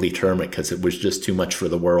became a complete hermit because it was just too much for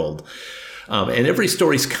the world. And every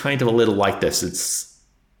story's kind of a little like this.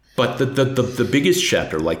 But the biggest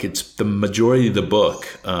chapter, like it's the majority of the book,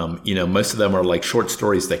 most of them are like short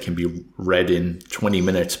stories that can be read in 20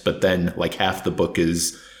 minutes, but then like half the book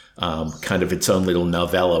is kind of its own little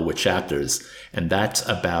novella with chapters. And that's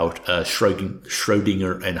about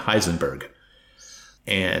Schrodinger and Heisenberg.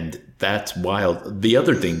 And that's wild. The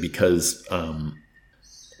other thing, because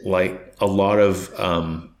like a lot of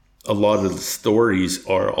the stories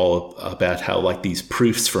are all about how like these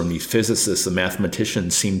proofs from these physicists and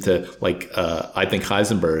mathematicians seem to I think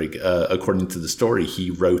Heisenberg, according to the story, he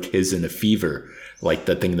wrote his in a fever, like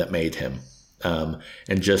the thing that made him. And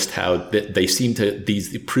just how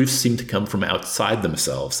these proofs seem to come from outside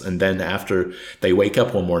themselves. And then after they wake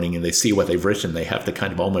up one morning and they see what they've written, they have to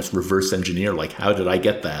kind of almost reverse engineer, like, how did I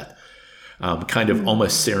get that? Kind of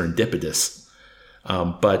almost serendipitous.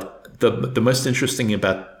 But the most interesting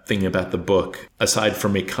thing about the book, aside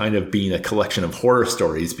from it kind of being a collection of horror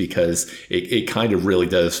stories, because it kind of really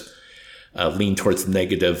does lean towards the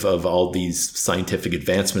negative of all these scientific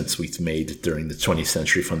advancements we've made during the 20th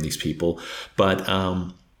century from these people. But,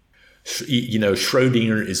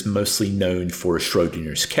 Schrodinger is mostly known for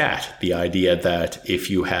Schrodinger's cat, the idea that if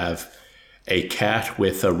you have a cat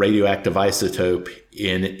with a radioactive isotope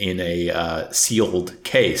in a sealed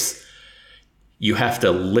case, you have to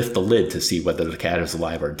lift the lid to see whether the cat is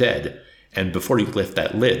alive or dead. And before you lift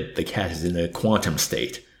that lid, the cat is in a quantum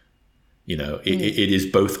state. It is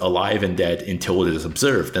both alive and dead until it is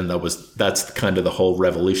observed. And that's kind of the whole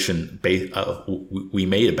revolution we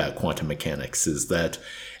made about quantum mechanics, is that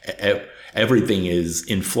everything is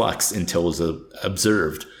in flux until it's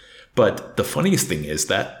observed. But the funniest thing is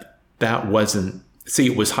that wasn't... See,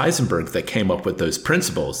 it was Heisenberg that came up with those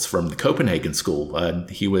principles from the Copenhagen school.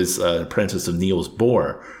 He was an apprentice of Niels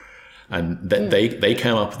Bohr, and they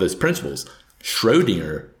came up with those principles.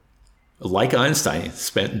 Schrodinger, like Einstein,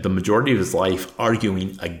 spent the majority of his life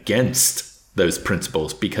arguing against those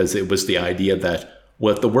principles because it was the idea that,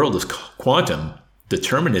 well, if the world is quantum,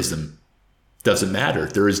 determinism doesn't matter.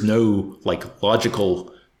 There is no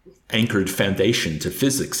logical anchored foundation to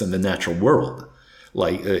physics in the natural world.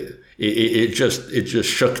 It just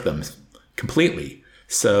shook them completely.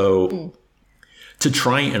 So to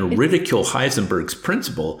try and ridicule Heisenberg's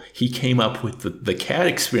principle, he came up with the cat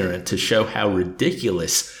experiment to show how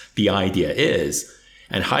ridiculous the idea is.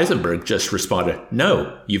 And Heisenberg just responded,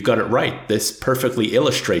 "No, you've got it right. This perfectly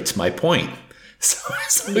illustrates my point." So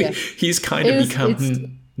yeah. He's kind of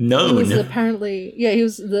become known. He was apparently,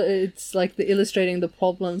 it's like the illustrating the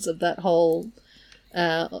problems of that whole...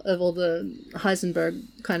 of all the Heisenberg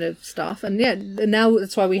kind of stuff. And now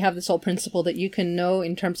that's why we have this whole principle that you can know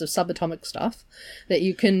in terms of subatomic stuff, that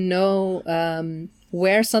you can know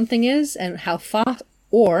where something is and how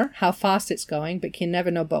fast it's going, but can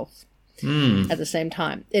never know both at the same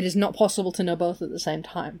time. It is not possible to know both at the same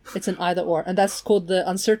time. It's an either or. And that's called the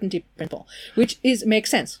uncertainty principle, which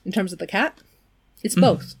makes sense in terms of the cat. It's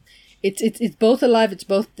both. It's both alive, it's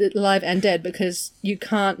both alive and dead, because you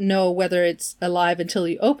can't know whether it's alive until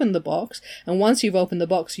you open the box, and once you've opened the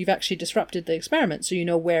box, you've actually disrupted the experiment, so you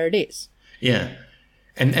know where it is. Yeah.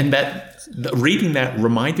 And that reading that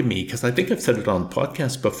reminded me, because I think I've said it on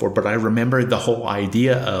podcasts before, but I remember the whole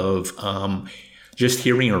idea of just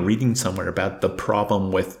hearing or reading somewhere about the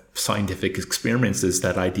problem with scientific experiments is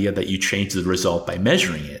that idea that you change the result by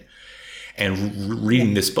measuring it. And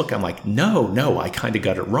reading this book, I'm like, no, I kind of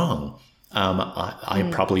got it wrong. I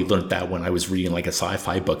probably learned that when I was reading like a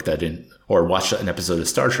sci-fi book or watched an episode of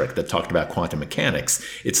Star Trek that talked about quantum mechanics.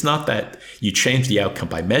 It's not that you change the outcome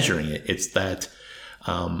by measuring it. It's that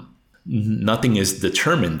nothing is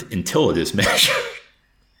determined until it is measured.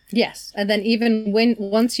 Yes, and then even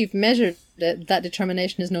once you've measured it, that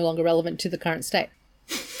determination is no longer relevant to the current state.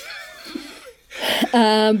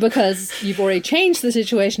 Because you've already changed the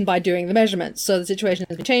situation by doing the measurements. So the situation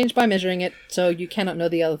has been changed by measuring it, so you cannot know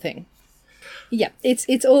the other thing. Yeah,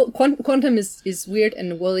 it's all quantum is weird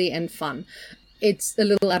and woolly and fun. It's a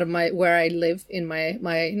little out of where I live in my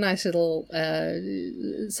nice little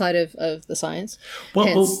side of the science.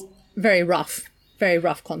 It's very rough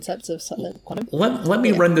concepts of quantum. Let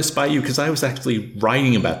me run this by you, because I was actually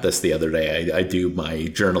writing about this the other day. I do my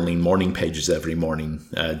journaling morning pages every morning,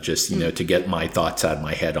 just to get my thoughts out of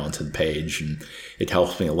my head onto the page, and it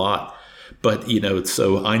helps me a lot. But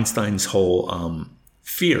so Einstein's whole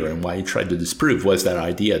fear and why he tried to disprove was that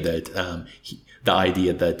idea that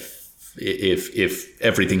if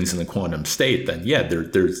everything's in the quantum state, then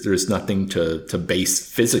there's nothing to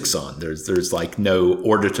base physics on. There's like no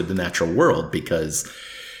order to the natural world, because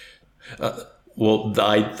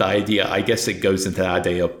the idea, I guess it goes into the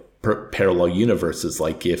idea of parallel universes.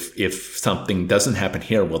 Like if something doesn't happen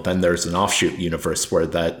here, well, then there's an offshoot universe where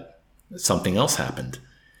that something else happened.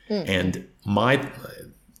 And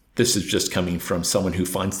this is just coming from someone who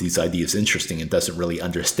finds these ideas interesting and doesn't really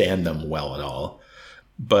understand them well at all.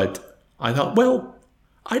 But I thought, well,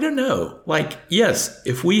 I don't know. Like, yes,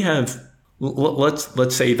 if we have,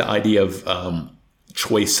 let's say the idea of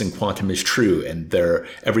choice in quantum is true, and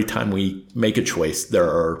every time we make a choice, there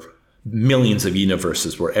are millions of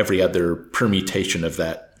universes where every other permutation of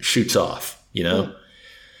that shoots off.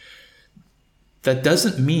 That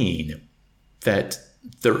doesn't mean that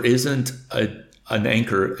there isn't an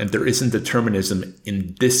anchor and there isn't determinism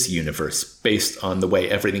in this universe based on the way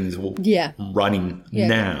everything's running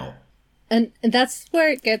now. And that's where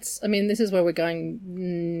it gets, this is where we're going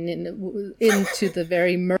into the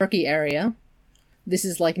very murky area. This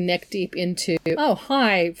is like neck deep into,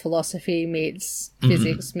 philosophy meets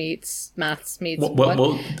physics meets maths meets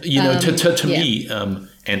to me,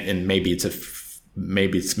 and maybe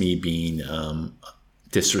it's me being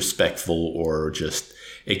disrespectful or just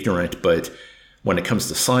ignorant, but when it comes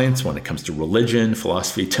to science, when it comes to religion,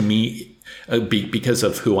 philosophy, to me, because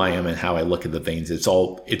of who I am and how I look at the things, it's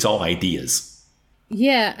all ideas.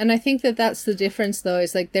 Yeah, and I think that's the difference, though.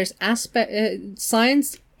 Is like there's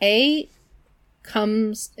science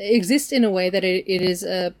exists in a way that it is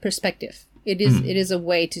a perspective. It is a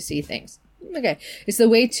way to see things. Okay, it's the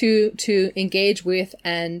way to engage with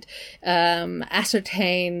and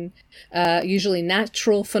ascertain usually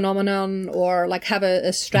natural phenomenon, or like have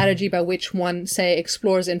a strategy by which one, say,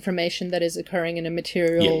 explores information that is occurring in a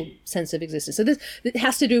material sense of existence. So it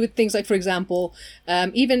has to do with things like, for example,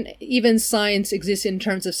 even science exists in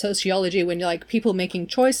terms of sociology, when you're like people making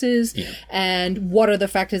choices and what are the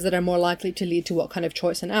factors that are more likely to lead to what kind of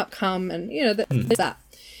choice and outcome, and there's that.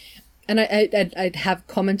 And I have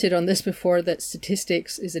commented on this before, that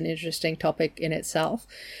statistics is an interesting topic in itself,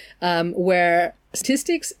 where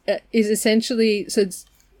statistics is essentially, so it's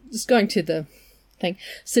just going to the thing,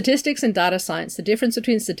 statistics and data science, the difference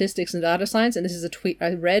between statistics and data science, and this is a tweet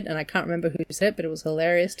I read, and I can't remember who said it, but it was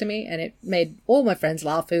hilarious to me, and it made all my friends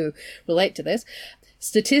laugh who relate to this.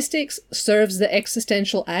 Statistics serves the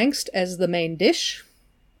existential angst as the main dish.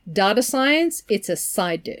 Data science, it's a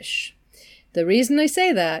side dish. The reason I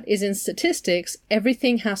say that is in statistics,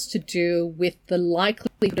 everything has to do with the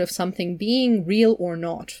likelihood of something being real or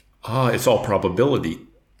not. It's all probability.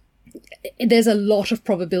 There's a lot of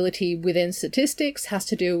probability within statistics, has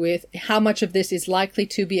to do with how much of this is likely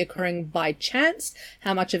to be occurring by chance,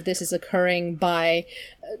 how much of this is occurring by,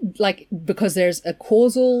 because there's a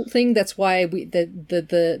causal thing. That's why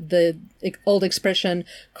the old expression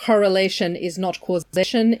correlation is not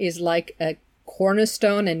causation is like a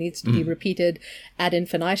cornerstone and needs to be repeated ad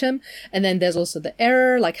infinitum. And then there's also the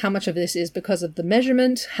error, like how much of this is because of the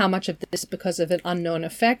measurement, how much of this is because of an unknown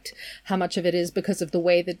effect, how much of it is because of the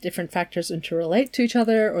way that different factors interrelate to each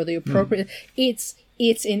other or the appropriate. It's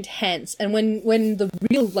intense. And when the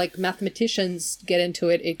real like mathematicians get into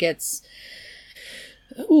it, it gets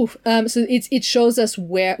so it shows us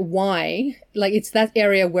why like it's that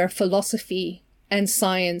area where philosophy and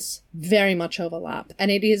science very much overlap.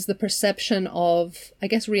 And it is the perception of, I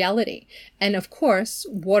guess, reality. And of course,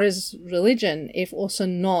 what is religion if also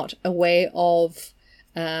not a way of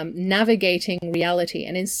navigating reality?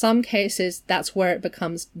 And in some cases, that's where it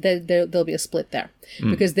becomes, there'll be a split there.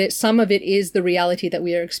 Because some of it is the reality that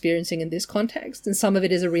we are experiencing in this context, and some of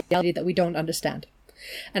it is a reality that we don't understand.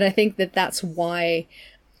 And I think that that's why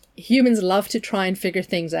humans love to try and figure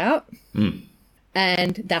things out.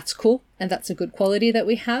 And that's cool. And that's a good quality that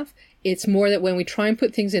we have. It's more that when we try and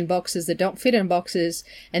put things in boxes that don't fit in boxes,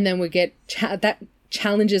 and then we get that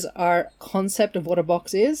challenges our concept of what a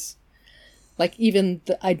box is. Like even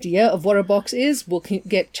the idea of what a box is will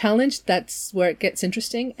get challenged. That's where it gets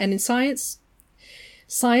interesting. And in science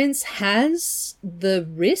has the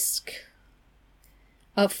risk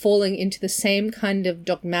of falling into the same kind of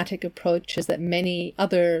dogmatic approaches that many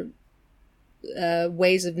other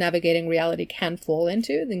ways of navigating reality can fall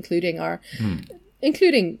into, including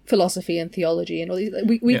philosophy and theology and all these.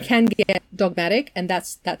 We can get dogmatic, and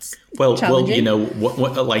that's challenging. Well, you know,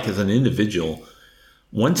 what like as an individual,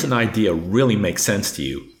 once an idea really makes sense to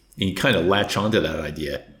you, and you kind of latch onto that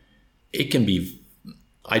idea, it can be.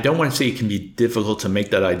 I don't want to say it can be difficult to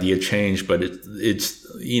make that idea change, but it's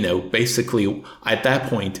you know, basically at that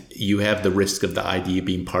point you have the risk of the idea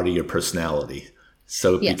being part of your personality.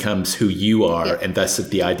 So it becomes who you are, and thus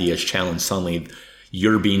if the idea is challenged, suddenly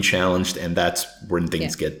you're being challenged, and that's when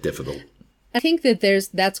things get difficult. I think that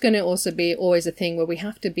that's going to also be always a thing where we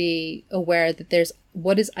have to be aware that there's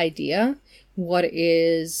what is idea, what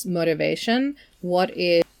is motivation, what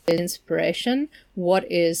is inspiration, what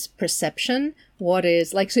is perception, what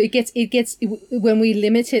is like, so it gets when we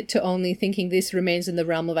limit it to only thinking this remains in the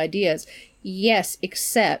realm of ideas. Yes,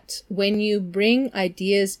 except when you bring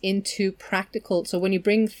ideas into practical, so when you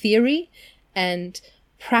bring theory and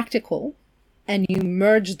practical and you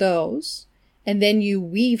merge those, and then you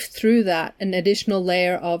weave through that an additional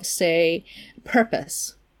layer of, say,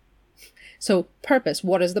 purpose. So purpose,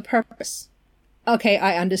 what is the purpose? Okay,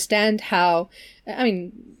 I understand how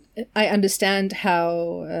the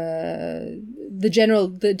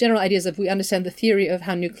general ideas of, we understand the theory of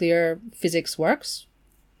how nuclear physics works.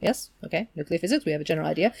 Yes, okay, nuclear physics, we have a general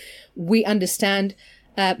idea. We understand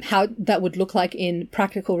how that would look like in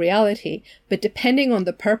practical reality, but depending on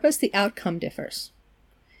the purpose, the outcome differs.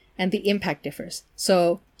 And the impact differs.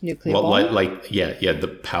 So nuclear bomb.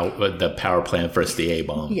 The power plant versus the A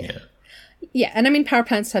bomb. Yeah, and I mean power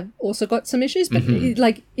plants have also got some issues, but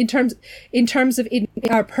like in terms of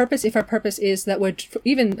our purpose, if our purpose is that we're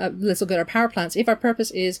even let's look at our power plants. If our purpose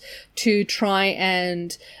is to try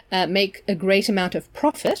and make a great amount of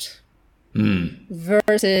profit,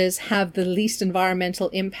 versus have the least environmental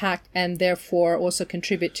impact and therefore also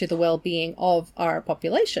contribute to the well-being of our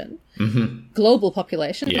population, global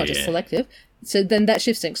population, not just selective. So then that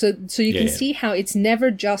shifts things. So you can see how it's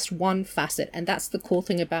never just one facet. And that's the cool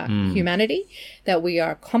thing about humanity, that we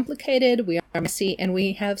are complicated, we are messy, and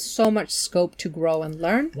we have so much scope to grow and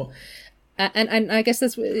learn. Well, and I guess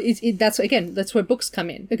that's where books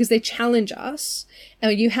come in, because they challenge us.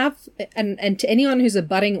 And you have, and to anyone who's a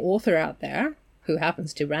budding author out there, who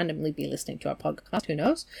happens to randomly be listening to our podcast, who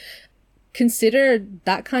knows, consider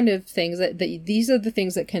that kind of things, that these are the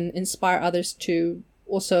things that can inspire others to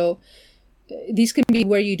also. These can be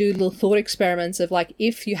where you do little thought experiments of, like,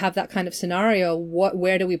 if you have that kind of scenario,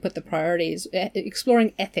 where do we put the priorities?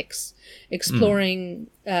 Exploring ethics, exploring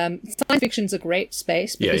science fiction is a great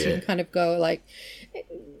space, because you can kind of go, like,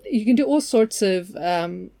 you can do all sorts of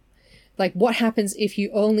like, what happens if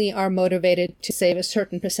you only are motivated to save a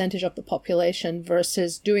certain percentage of the population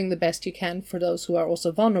versus doing the best you can for those who are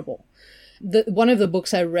also vulnerable. One of the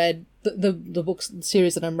books I read, the book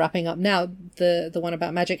series that I'm wrapping up now, the one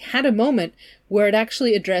about magic, had a moment where it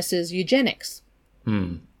actually addresses eugenics.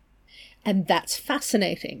 And that's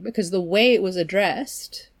fascinating, because the way it was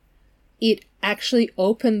addressed, it actually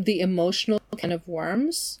opened the emotional can of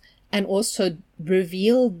worms and also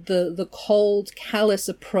revealed the cold, callous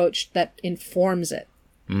approach that informs it.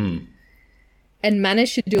 And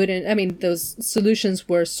managed to do it in, I mean, those solutions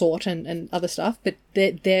were sought and other stuff, but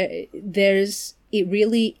it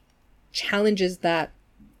really challenges that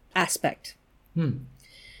aspect. And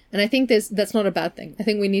I think that's not a bad thing. I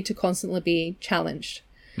think we need to constantly be challenged.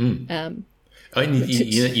 And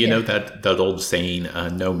you know that old saying,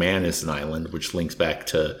 no man is an island, which links back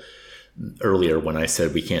to earlier when I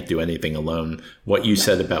said we can't do anything alone. What you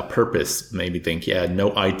said about purpose made me think, yeah,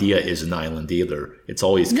 no idea is an island either. It's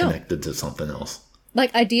always connected to something else.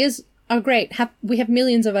 Like, ideas are great. We have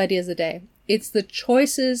millions of ideas a day. It's the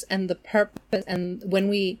choices and the purpose. And when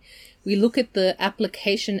we look at the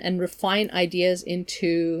application and refine ideas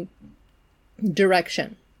into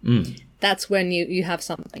direction, that's when you have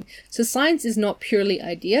something. So science is not purely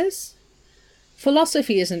ideas.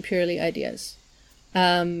 Philosophy isn't purely ideas.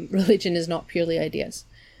 Religion is not purely ideas.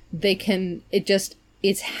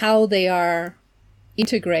 It's how they are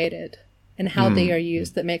integrated and how they are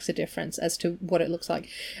used that makes a difference as to what it looks like.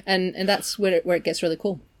 And that's where it gets really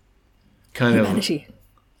cool. Humanity.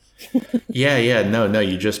 Yeah. No,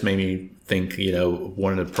 you just made me think,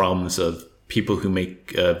 one of the problems of people who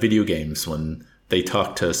make video games, when they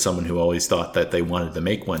talk to someone who always thought that they wanted to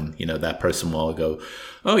make one, that person will go,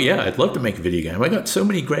 oh yeah, I'd love to make a video game. I got so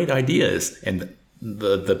many great ideas. And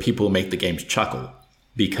the people who make the games chuckle,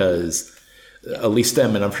 because at least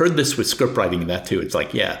them, and I've heard this with script writing and that too. It's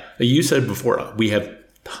like, yeah, you said before, we have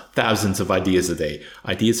thousands of ideas a day.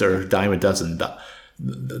 Ideas are a dime a dozen.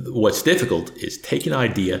 What's difficult is taking an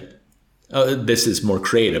idea. This is more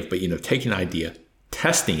creative, but taking an idea,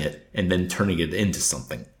 testing it, and then turning it into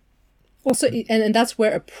something. Also, and that's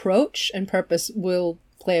where approach and purpose will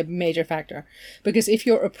play a major factor. Because if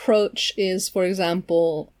your approach is, for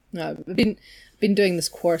example, I've been doing this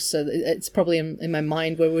course, so it's probably in my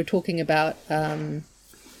mind, where we're talking about an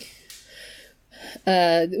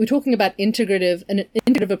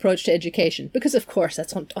integrative approach to education, because of course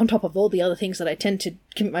that's on top of all the other things that I tend to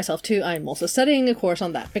commit myself to. I'm also studying a course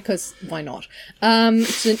on that, because why not?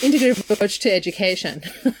 It's an integrative approach to education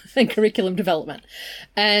and curriculum development.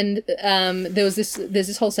 And there's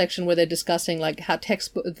this whole section where they're discussing like how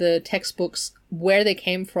the textbooks, where they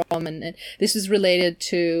came from, and this is related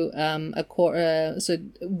to so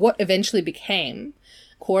what eventually became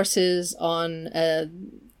courses on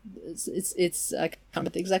it's I can't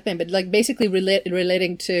remember the exact name, but like basically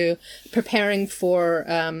relating to preparing for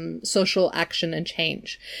social action and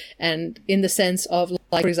change, and in the sense of,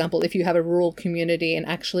 like, for example, if you have a rural community, and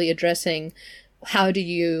actually addressing how do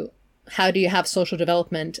you have social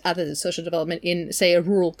development, other social development in, say, a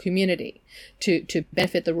rural community to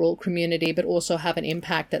benefit the rural community, but also have an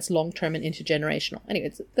impact that's long-term and intergenerational. Anyway,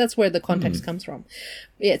 that's where the context comes from.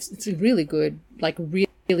 Yeah, it's really good, like really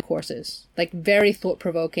courses, like very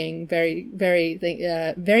thought-provoking, very, very,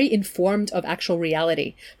 very informed of actual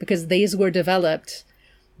reality, because these were developed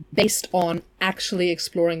based on actually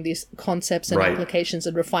exploring these concepts and applications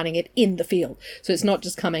and refining it in the field. So it's not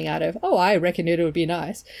just coming out of, oh, I reckon it would be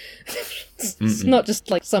nice. It's not just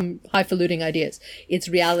like some highfalutin ideas. It's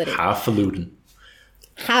reality. Highfalutin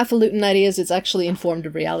ideas. It's actually informed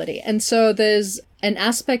of reality. And so there's an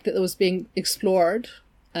aspect that was being explored.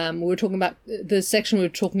 The section we were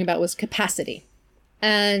talking about was capacity,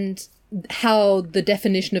 and how the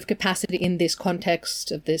definition of capacity in this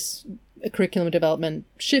context of this curriculum development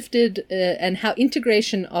shifted, and how an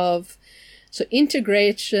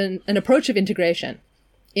approach of integration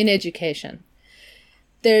in education.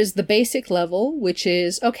 There's the basic level, which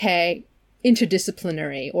is, okay,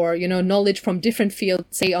 interdisciplinary, or, knowledge from different fields.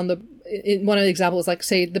 Say in one of the examples, like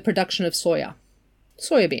say the production of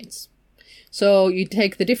soybeans. So you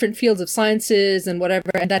take the different fields of sciences and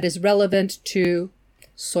whatever, and that is relevant to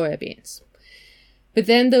soybeans. But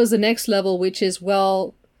then there was the next level, which is,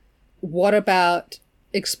 well, what about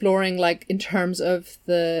exploring, like, in terms of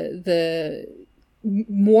the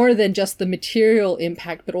more than just the material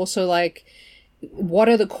impact, but also like, what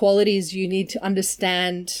are the qualities you need to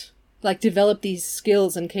understand, like develop these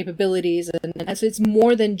skills and capabilities, and so it's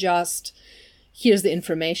more than just here's the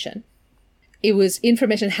information. It was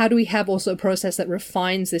information. How do we have also a process that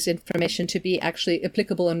refines this information to be actually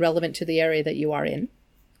applicable and relevant to the area that you are in?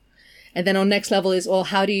 And then on next level is, well,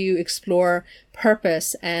 how do you explore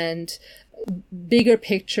purpose and bigger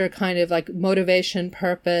picture, kind of like motivation,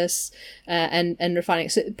 purpose, and refining.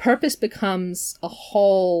 So purpose becomes a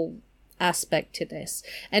whole aspect to this.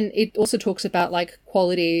 And it also talks about like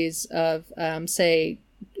qualities of, say,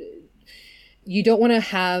 you don't want to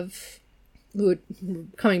have,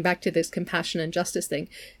 coming back to this compassion and justice thing,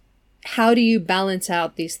 how do you balance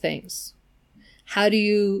out these things? How do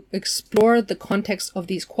you explore the context of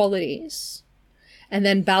these qualities and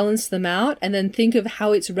then balance them out, and then think of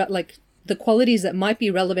how it's like the qualities that might be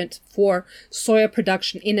relevant for soya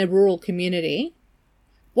production in a rural community?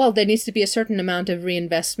 Well, there needs to be a certain amount of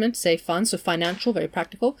reinvestment, say funds, so financial, very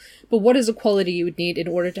practical. But what is a quality you would need in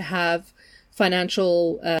order to have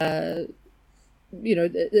financial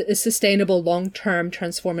a sustainable, long-term,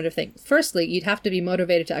 transformative thing. Firstly, you'd have to be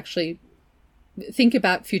motivated to actually think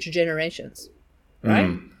about future generations,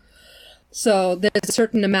 right? So there's a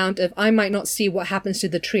certain amount of, I might not see what happens to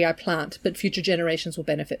the tree I plant, but future generations will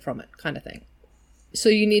benefit from it, kind of thing. So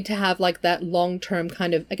you need to have like that long-term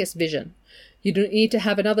kind of, I guess, vision. You don't need to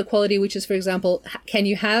have another quality, which is, for example, can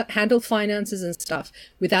you handle finances and stuff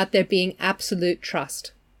without there being absolute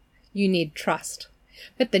trust? You need trust.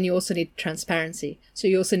 But then you also need transparency. So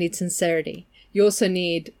you also need sincerity. You also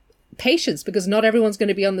need patience, because not everyone's going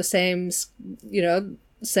to be on the same,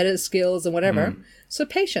 set of skills and whatever. So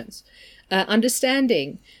patience,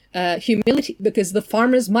 understanding, humility, because the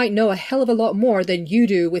farmers might know a hell of a lot more than you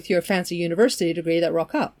do with your fancy university degree that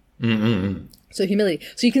rock up. So humility.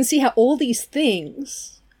 So you can see how all these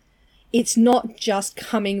things, it's not just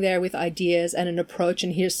coming there with ideas and an approach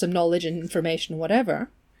and here's some knowledge and information, whatever.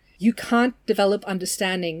 You can't develop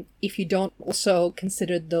understanding if you don't also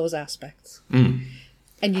consider those aspects. And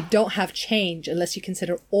you don't have change unless you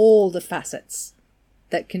consider all the facets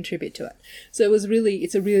that contribute to it. So it's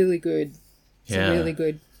a really good.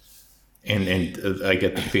 And I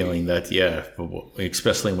get the feeling that,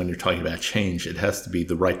 especially when you're talking about change, it has to be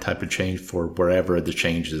the right type of change for wherever the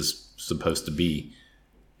change is supposed to be.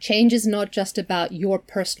 Change is not just about your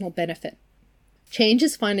personal benefit. Change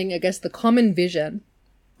is finding, I guess, the common vision,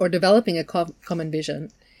 or developing a common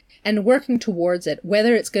vision and working towards it,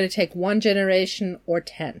 whether it's going to take 1 generation or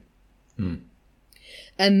 10.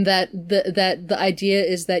 And that the idea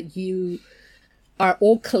is that you are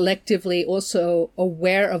all collectively also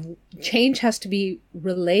aware of change has to be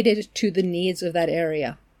related to the needs of that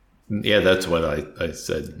area. Yeah, that's what I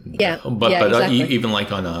said. But exactly. Even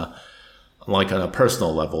like on a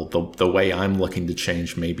personal level, the way I'm looking to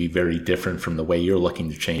change may be very different from the way you're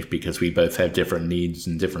looking to change, because we both have different needs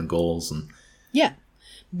and different goals. And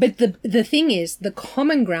but the thing is, the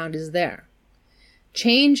common ground is there.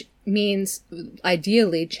 Change means,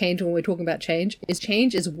 ideally, change, when we're talking about change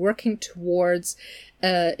is working towards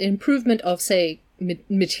improvement of, say,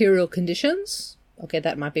 material conditions. Okay,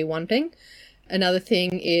 that might be one thing. Another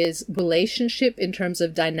thing is relationship in terms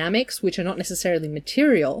of dynamics, which are not necessarily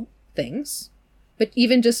material things, but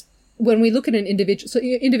even just when we look at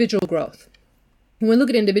individual growth. When we look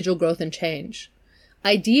at individual growth and change,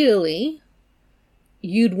 ideally,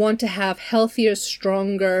 you'd want to have healthier,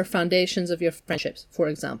 stronger foundations of your friendships, for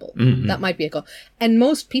example. That might be a goal. And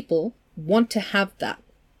most people want to have that.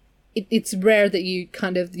 It's rare that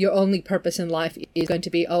your only purpose in life is going to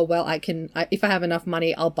be, if I have enough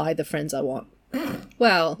money, I'll buy the friends I want.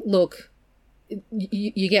 Well, look,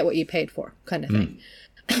 you get what you paid for, kind of thing.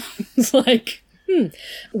 It's like,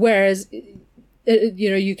 Whereas,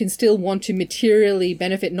 you can still want to materially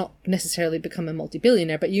benefit, not necessarily become a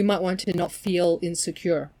multi-billionaire, but you might want to not feel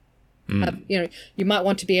insecure. You might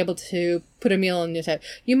want to be able to put a meal on your table.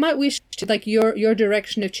 You might wish to, like, your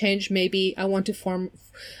direction of change, maybe I want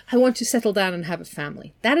to settle down and have a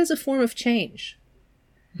family. That is a form of change.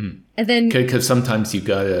 And then, because sometimes you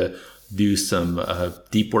gotta do some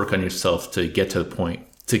deep work on yourself to get to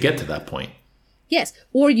that point. Yes.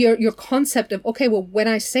 Or your concept of, okay, well, when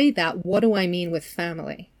I say that, what do I mean with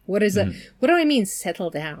family? What is it? What do I mean settle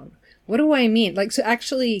down? What do I mean? Like, so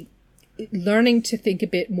actually learning to think a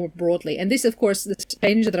bit more broadly. And this, of course, the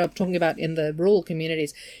change that I'm talking about in the rural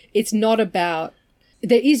communities, it's not about,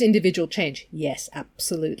 there is individual change. Yes,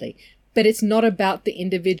 absolutely. But it's not about the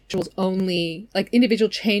individuals only, like, individual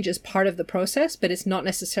change is part of the process, but it's not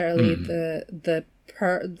necessarily the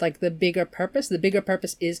bigger purpose. The bigger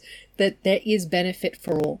purpose is that there is benefit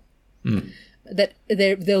for all. That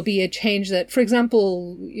there'll be a change that, for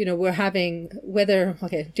example, we're having,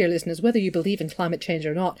 dear listeners, whether you believe in climate change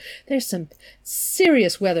or not, there's some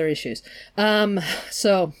serious weather issues.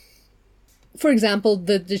 So, for example,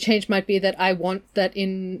 the change might be that I want that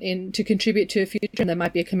in to contribute to a future, and there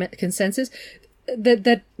might be a consensus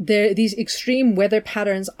that these extreme weather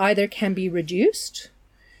patterns either can be reduced,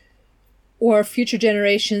 or future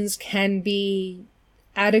generations can be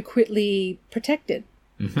adequately protected,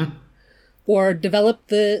 or develop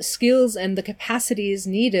the skills and the capacities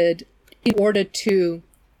needed in order to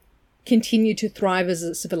continue to thrive as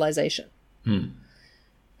a civilization.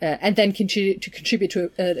 And then contribute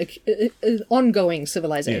to an ongoing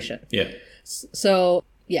civilization. So,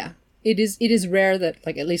 it is rare that,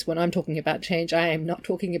 like, at least when I'm talking about change, I am not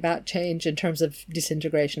talking about change in terms of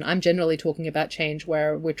disintegration. I'm generally talking about change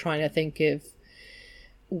where we're trying to think of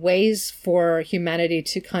ways for humanity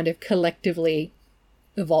to kind of collectively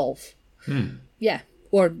evolve.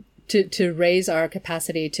 Or to raise our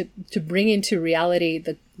capacity to bring into reality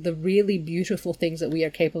the really beautiful things that we are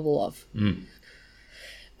capable of.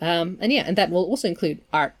 And that will also include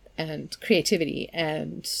art and creativity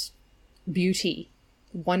and beauty.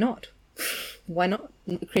 Why not? Why not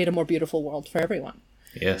create a more beautiful world for everyone?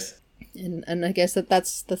 Yes. And I guess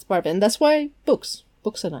that's part of it. And that's why books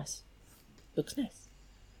are nice. Books nice.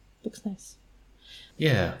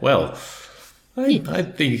 Yeah, well, I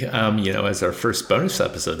think, as our first bonus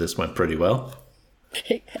episode, this went pretty well.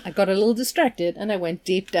 I got a little distracted and I went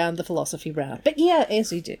deep down the philosophy route. But yeah,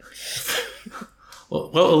 as you do.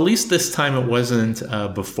 Well, at least this time it wasn't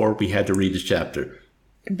before we had to read a chapter.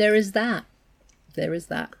 There is that. I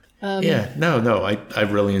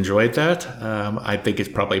really enjoyed that. I think it's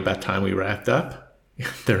probably about time we wrapped up.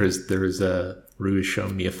 There is a Rue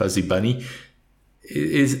showing me a fuzzy bunny.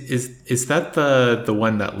 Is that the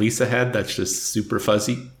one that Lisa had that's just super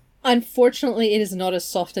fuzzy? Unfortunately, it is not as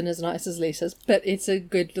soft and as nice as Lisa's, but it's a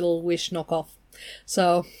good little Wish knockoff.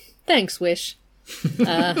 So, thanks, Wish.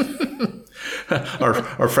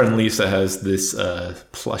 Our friend Lisa has this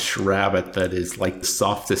plush rabbit that is like the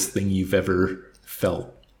softest thing you've ever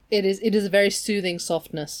felt. It is a very soothing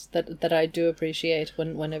softness that I do appreciate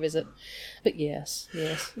when I visit. But yes.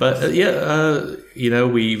 But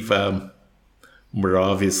we're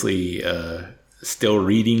obviously still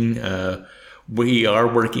reading. We are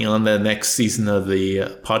working on the next season of the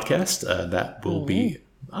podcast. That will be,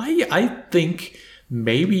 I think,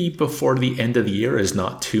 maybe before the end of the year is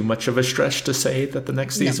not too much of a stretch to say that the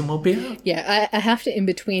next season will be out. Yeah, I have to, in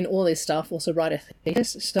between all this stuff, also write a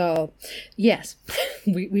thesis. So, yes,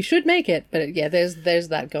 we should make it. But yeah, there's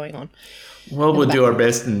that going on. Well, we'll do our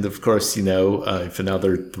best. And of course, if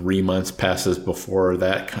another 3 months passes before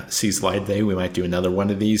that sees light day, we might do another one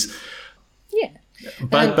of these. Yeah.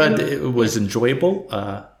 But it was enjoyable.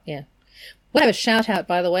 Yeah. We'll have a shout out,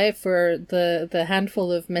 by the way, for the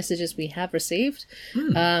handful of messages we have received.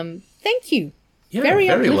 Thank you. Yeah,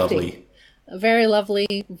 very lovely. Very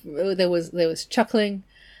lovely. There was chuckling.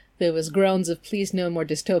 There was groans of please no more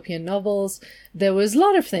dystopian novels. There was a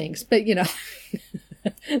lot of things, but no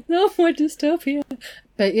more dystopia.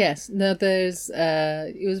 But yes, no,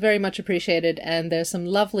 it was very much appreciated, and there's some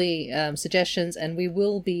lovely suggestions, and we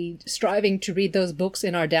will be striving to read those books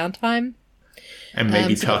in our downtime. And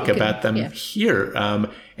maybe talk about them here.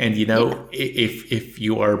 If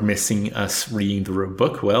you are missing us reading the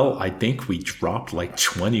book, well, I think we dropped like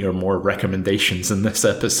 20 or more recommendations in this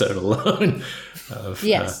episode alone of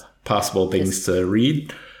possible things to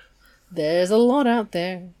read. There's a lot out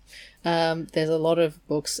there. There's a lot of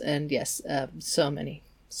books, and yes, so many.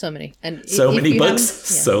 And so many books,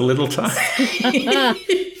 so little time.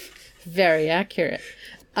 Very accurate.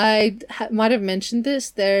 I might have mentioned this.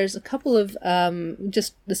 There's a couple of,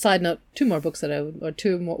 just the side note, two more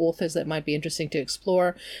authors that might be interesting to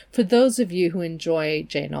explore. For those of you who enjoy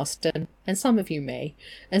Jane Austen, and some of you may,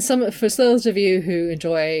 and for those of you who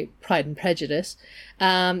enjoy Pride and Prejudice,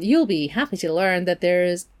 you'll be happy to learn that there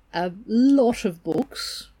is a lot of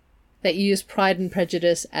books that use Pride and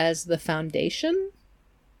Prejudice as the foundation.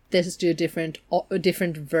 They just do a different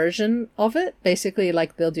version of it. Basically,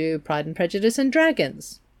 like they'll do Pride and Prejudice and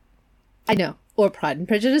Dragons. I know. Or Pride and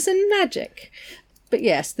Prejudice and Magic. But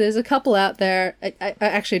yes, there's a couple out there. I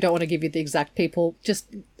actually don't want to give you the exact people.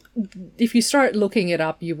 Just, if you start looking it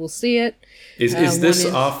up, you will see it. Is this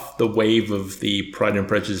off the wave of the Pride and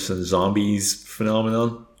Prejudice and Zombies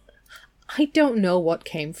phenomenon? I don't know what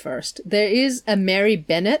came first. There is a Mary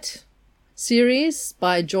Bennett series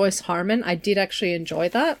by Joyce Harmon. I did actually enjoy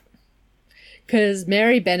that. Because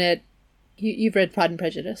Mary Bennett, you've read Pride and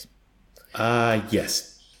Prejudice? Yes.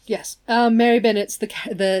 Yes. Mary Bennett's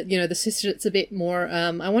the sister that's a bit more,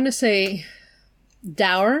 I want to say,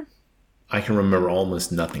 dour. I can remember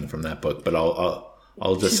almost nothing from that book, but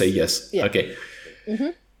I'll just say yes. Yeah. Okay. Mm-hmm.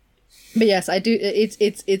 But yes, I do.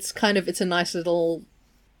 It's a nice little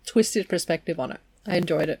twisted perspective on it. I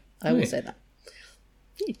enjoyed it. I will say that.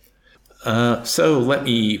 So let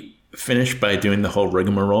me finish by doing the whole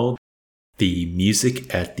rigmarole. The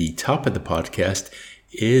music at the top of the podcast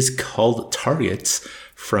is called Targets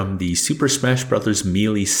from the Super Smash Bros.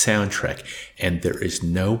 Melee soundtrack, and there is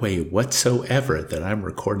no way whatsoever that I'm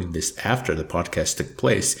recording this after the podcast took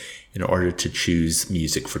place in order to choose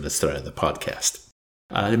music for the start of the podcast.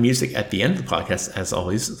 The music at the end of the podcast, as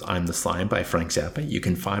always, is I'm the Slime by Frank Zappa. You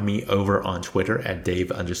can find me over on Twitter at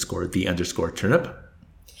Dave_the_turnip.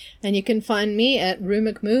 And you can find me at Roo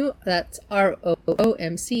McMoo, that's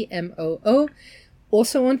ROOMCMOO,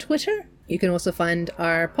 also on Twitter. You can also find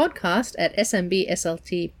our podcast at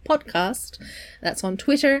SMBSLT Podcast. That's on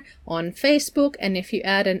Twitter, on Facebook, and if you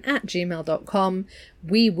add an @gmail.com,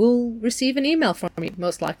 we will receive an email from you,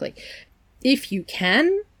 most likely. If you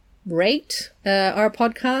can, rate our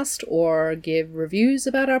podcast or give reviews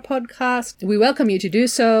about our podcast, we welcome you to do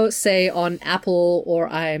so, say on Apple or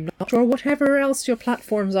I'm not sure, whatever else your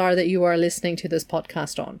platforms are that you are listening to this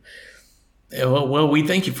podcast on. Well, we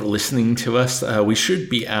thank you for listening to us. We should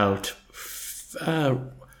be out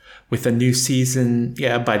with a new season,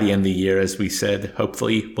 by the end of the year, as we said.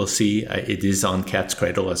 Hopefully, we'll see. It is on Cat's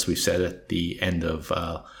Cradle, as we said at the end of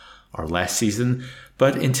our last season.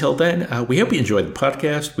 But until then, we hope you enjoyed the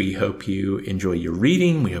podcast. We hope you enjoy your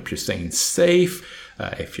reading. We hope you're staying safe.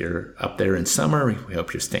 If you're up there in summer, we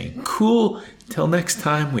hope you're staying cool. Until next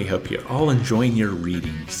time, we hope you're all enjoying your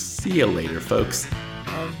reading. See you later, folks.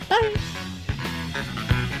 Bye.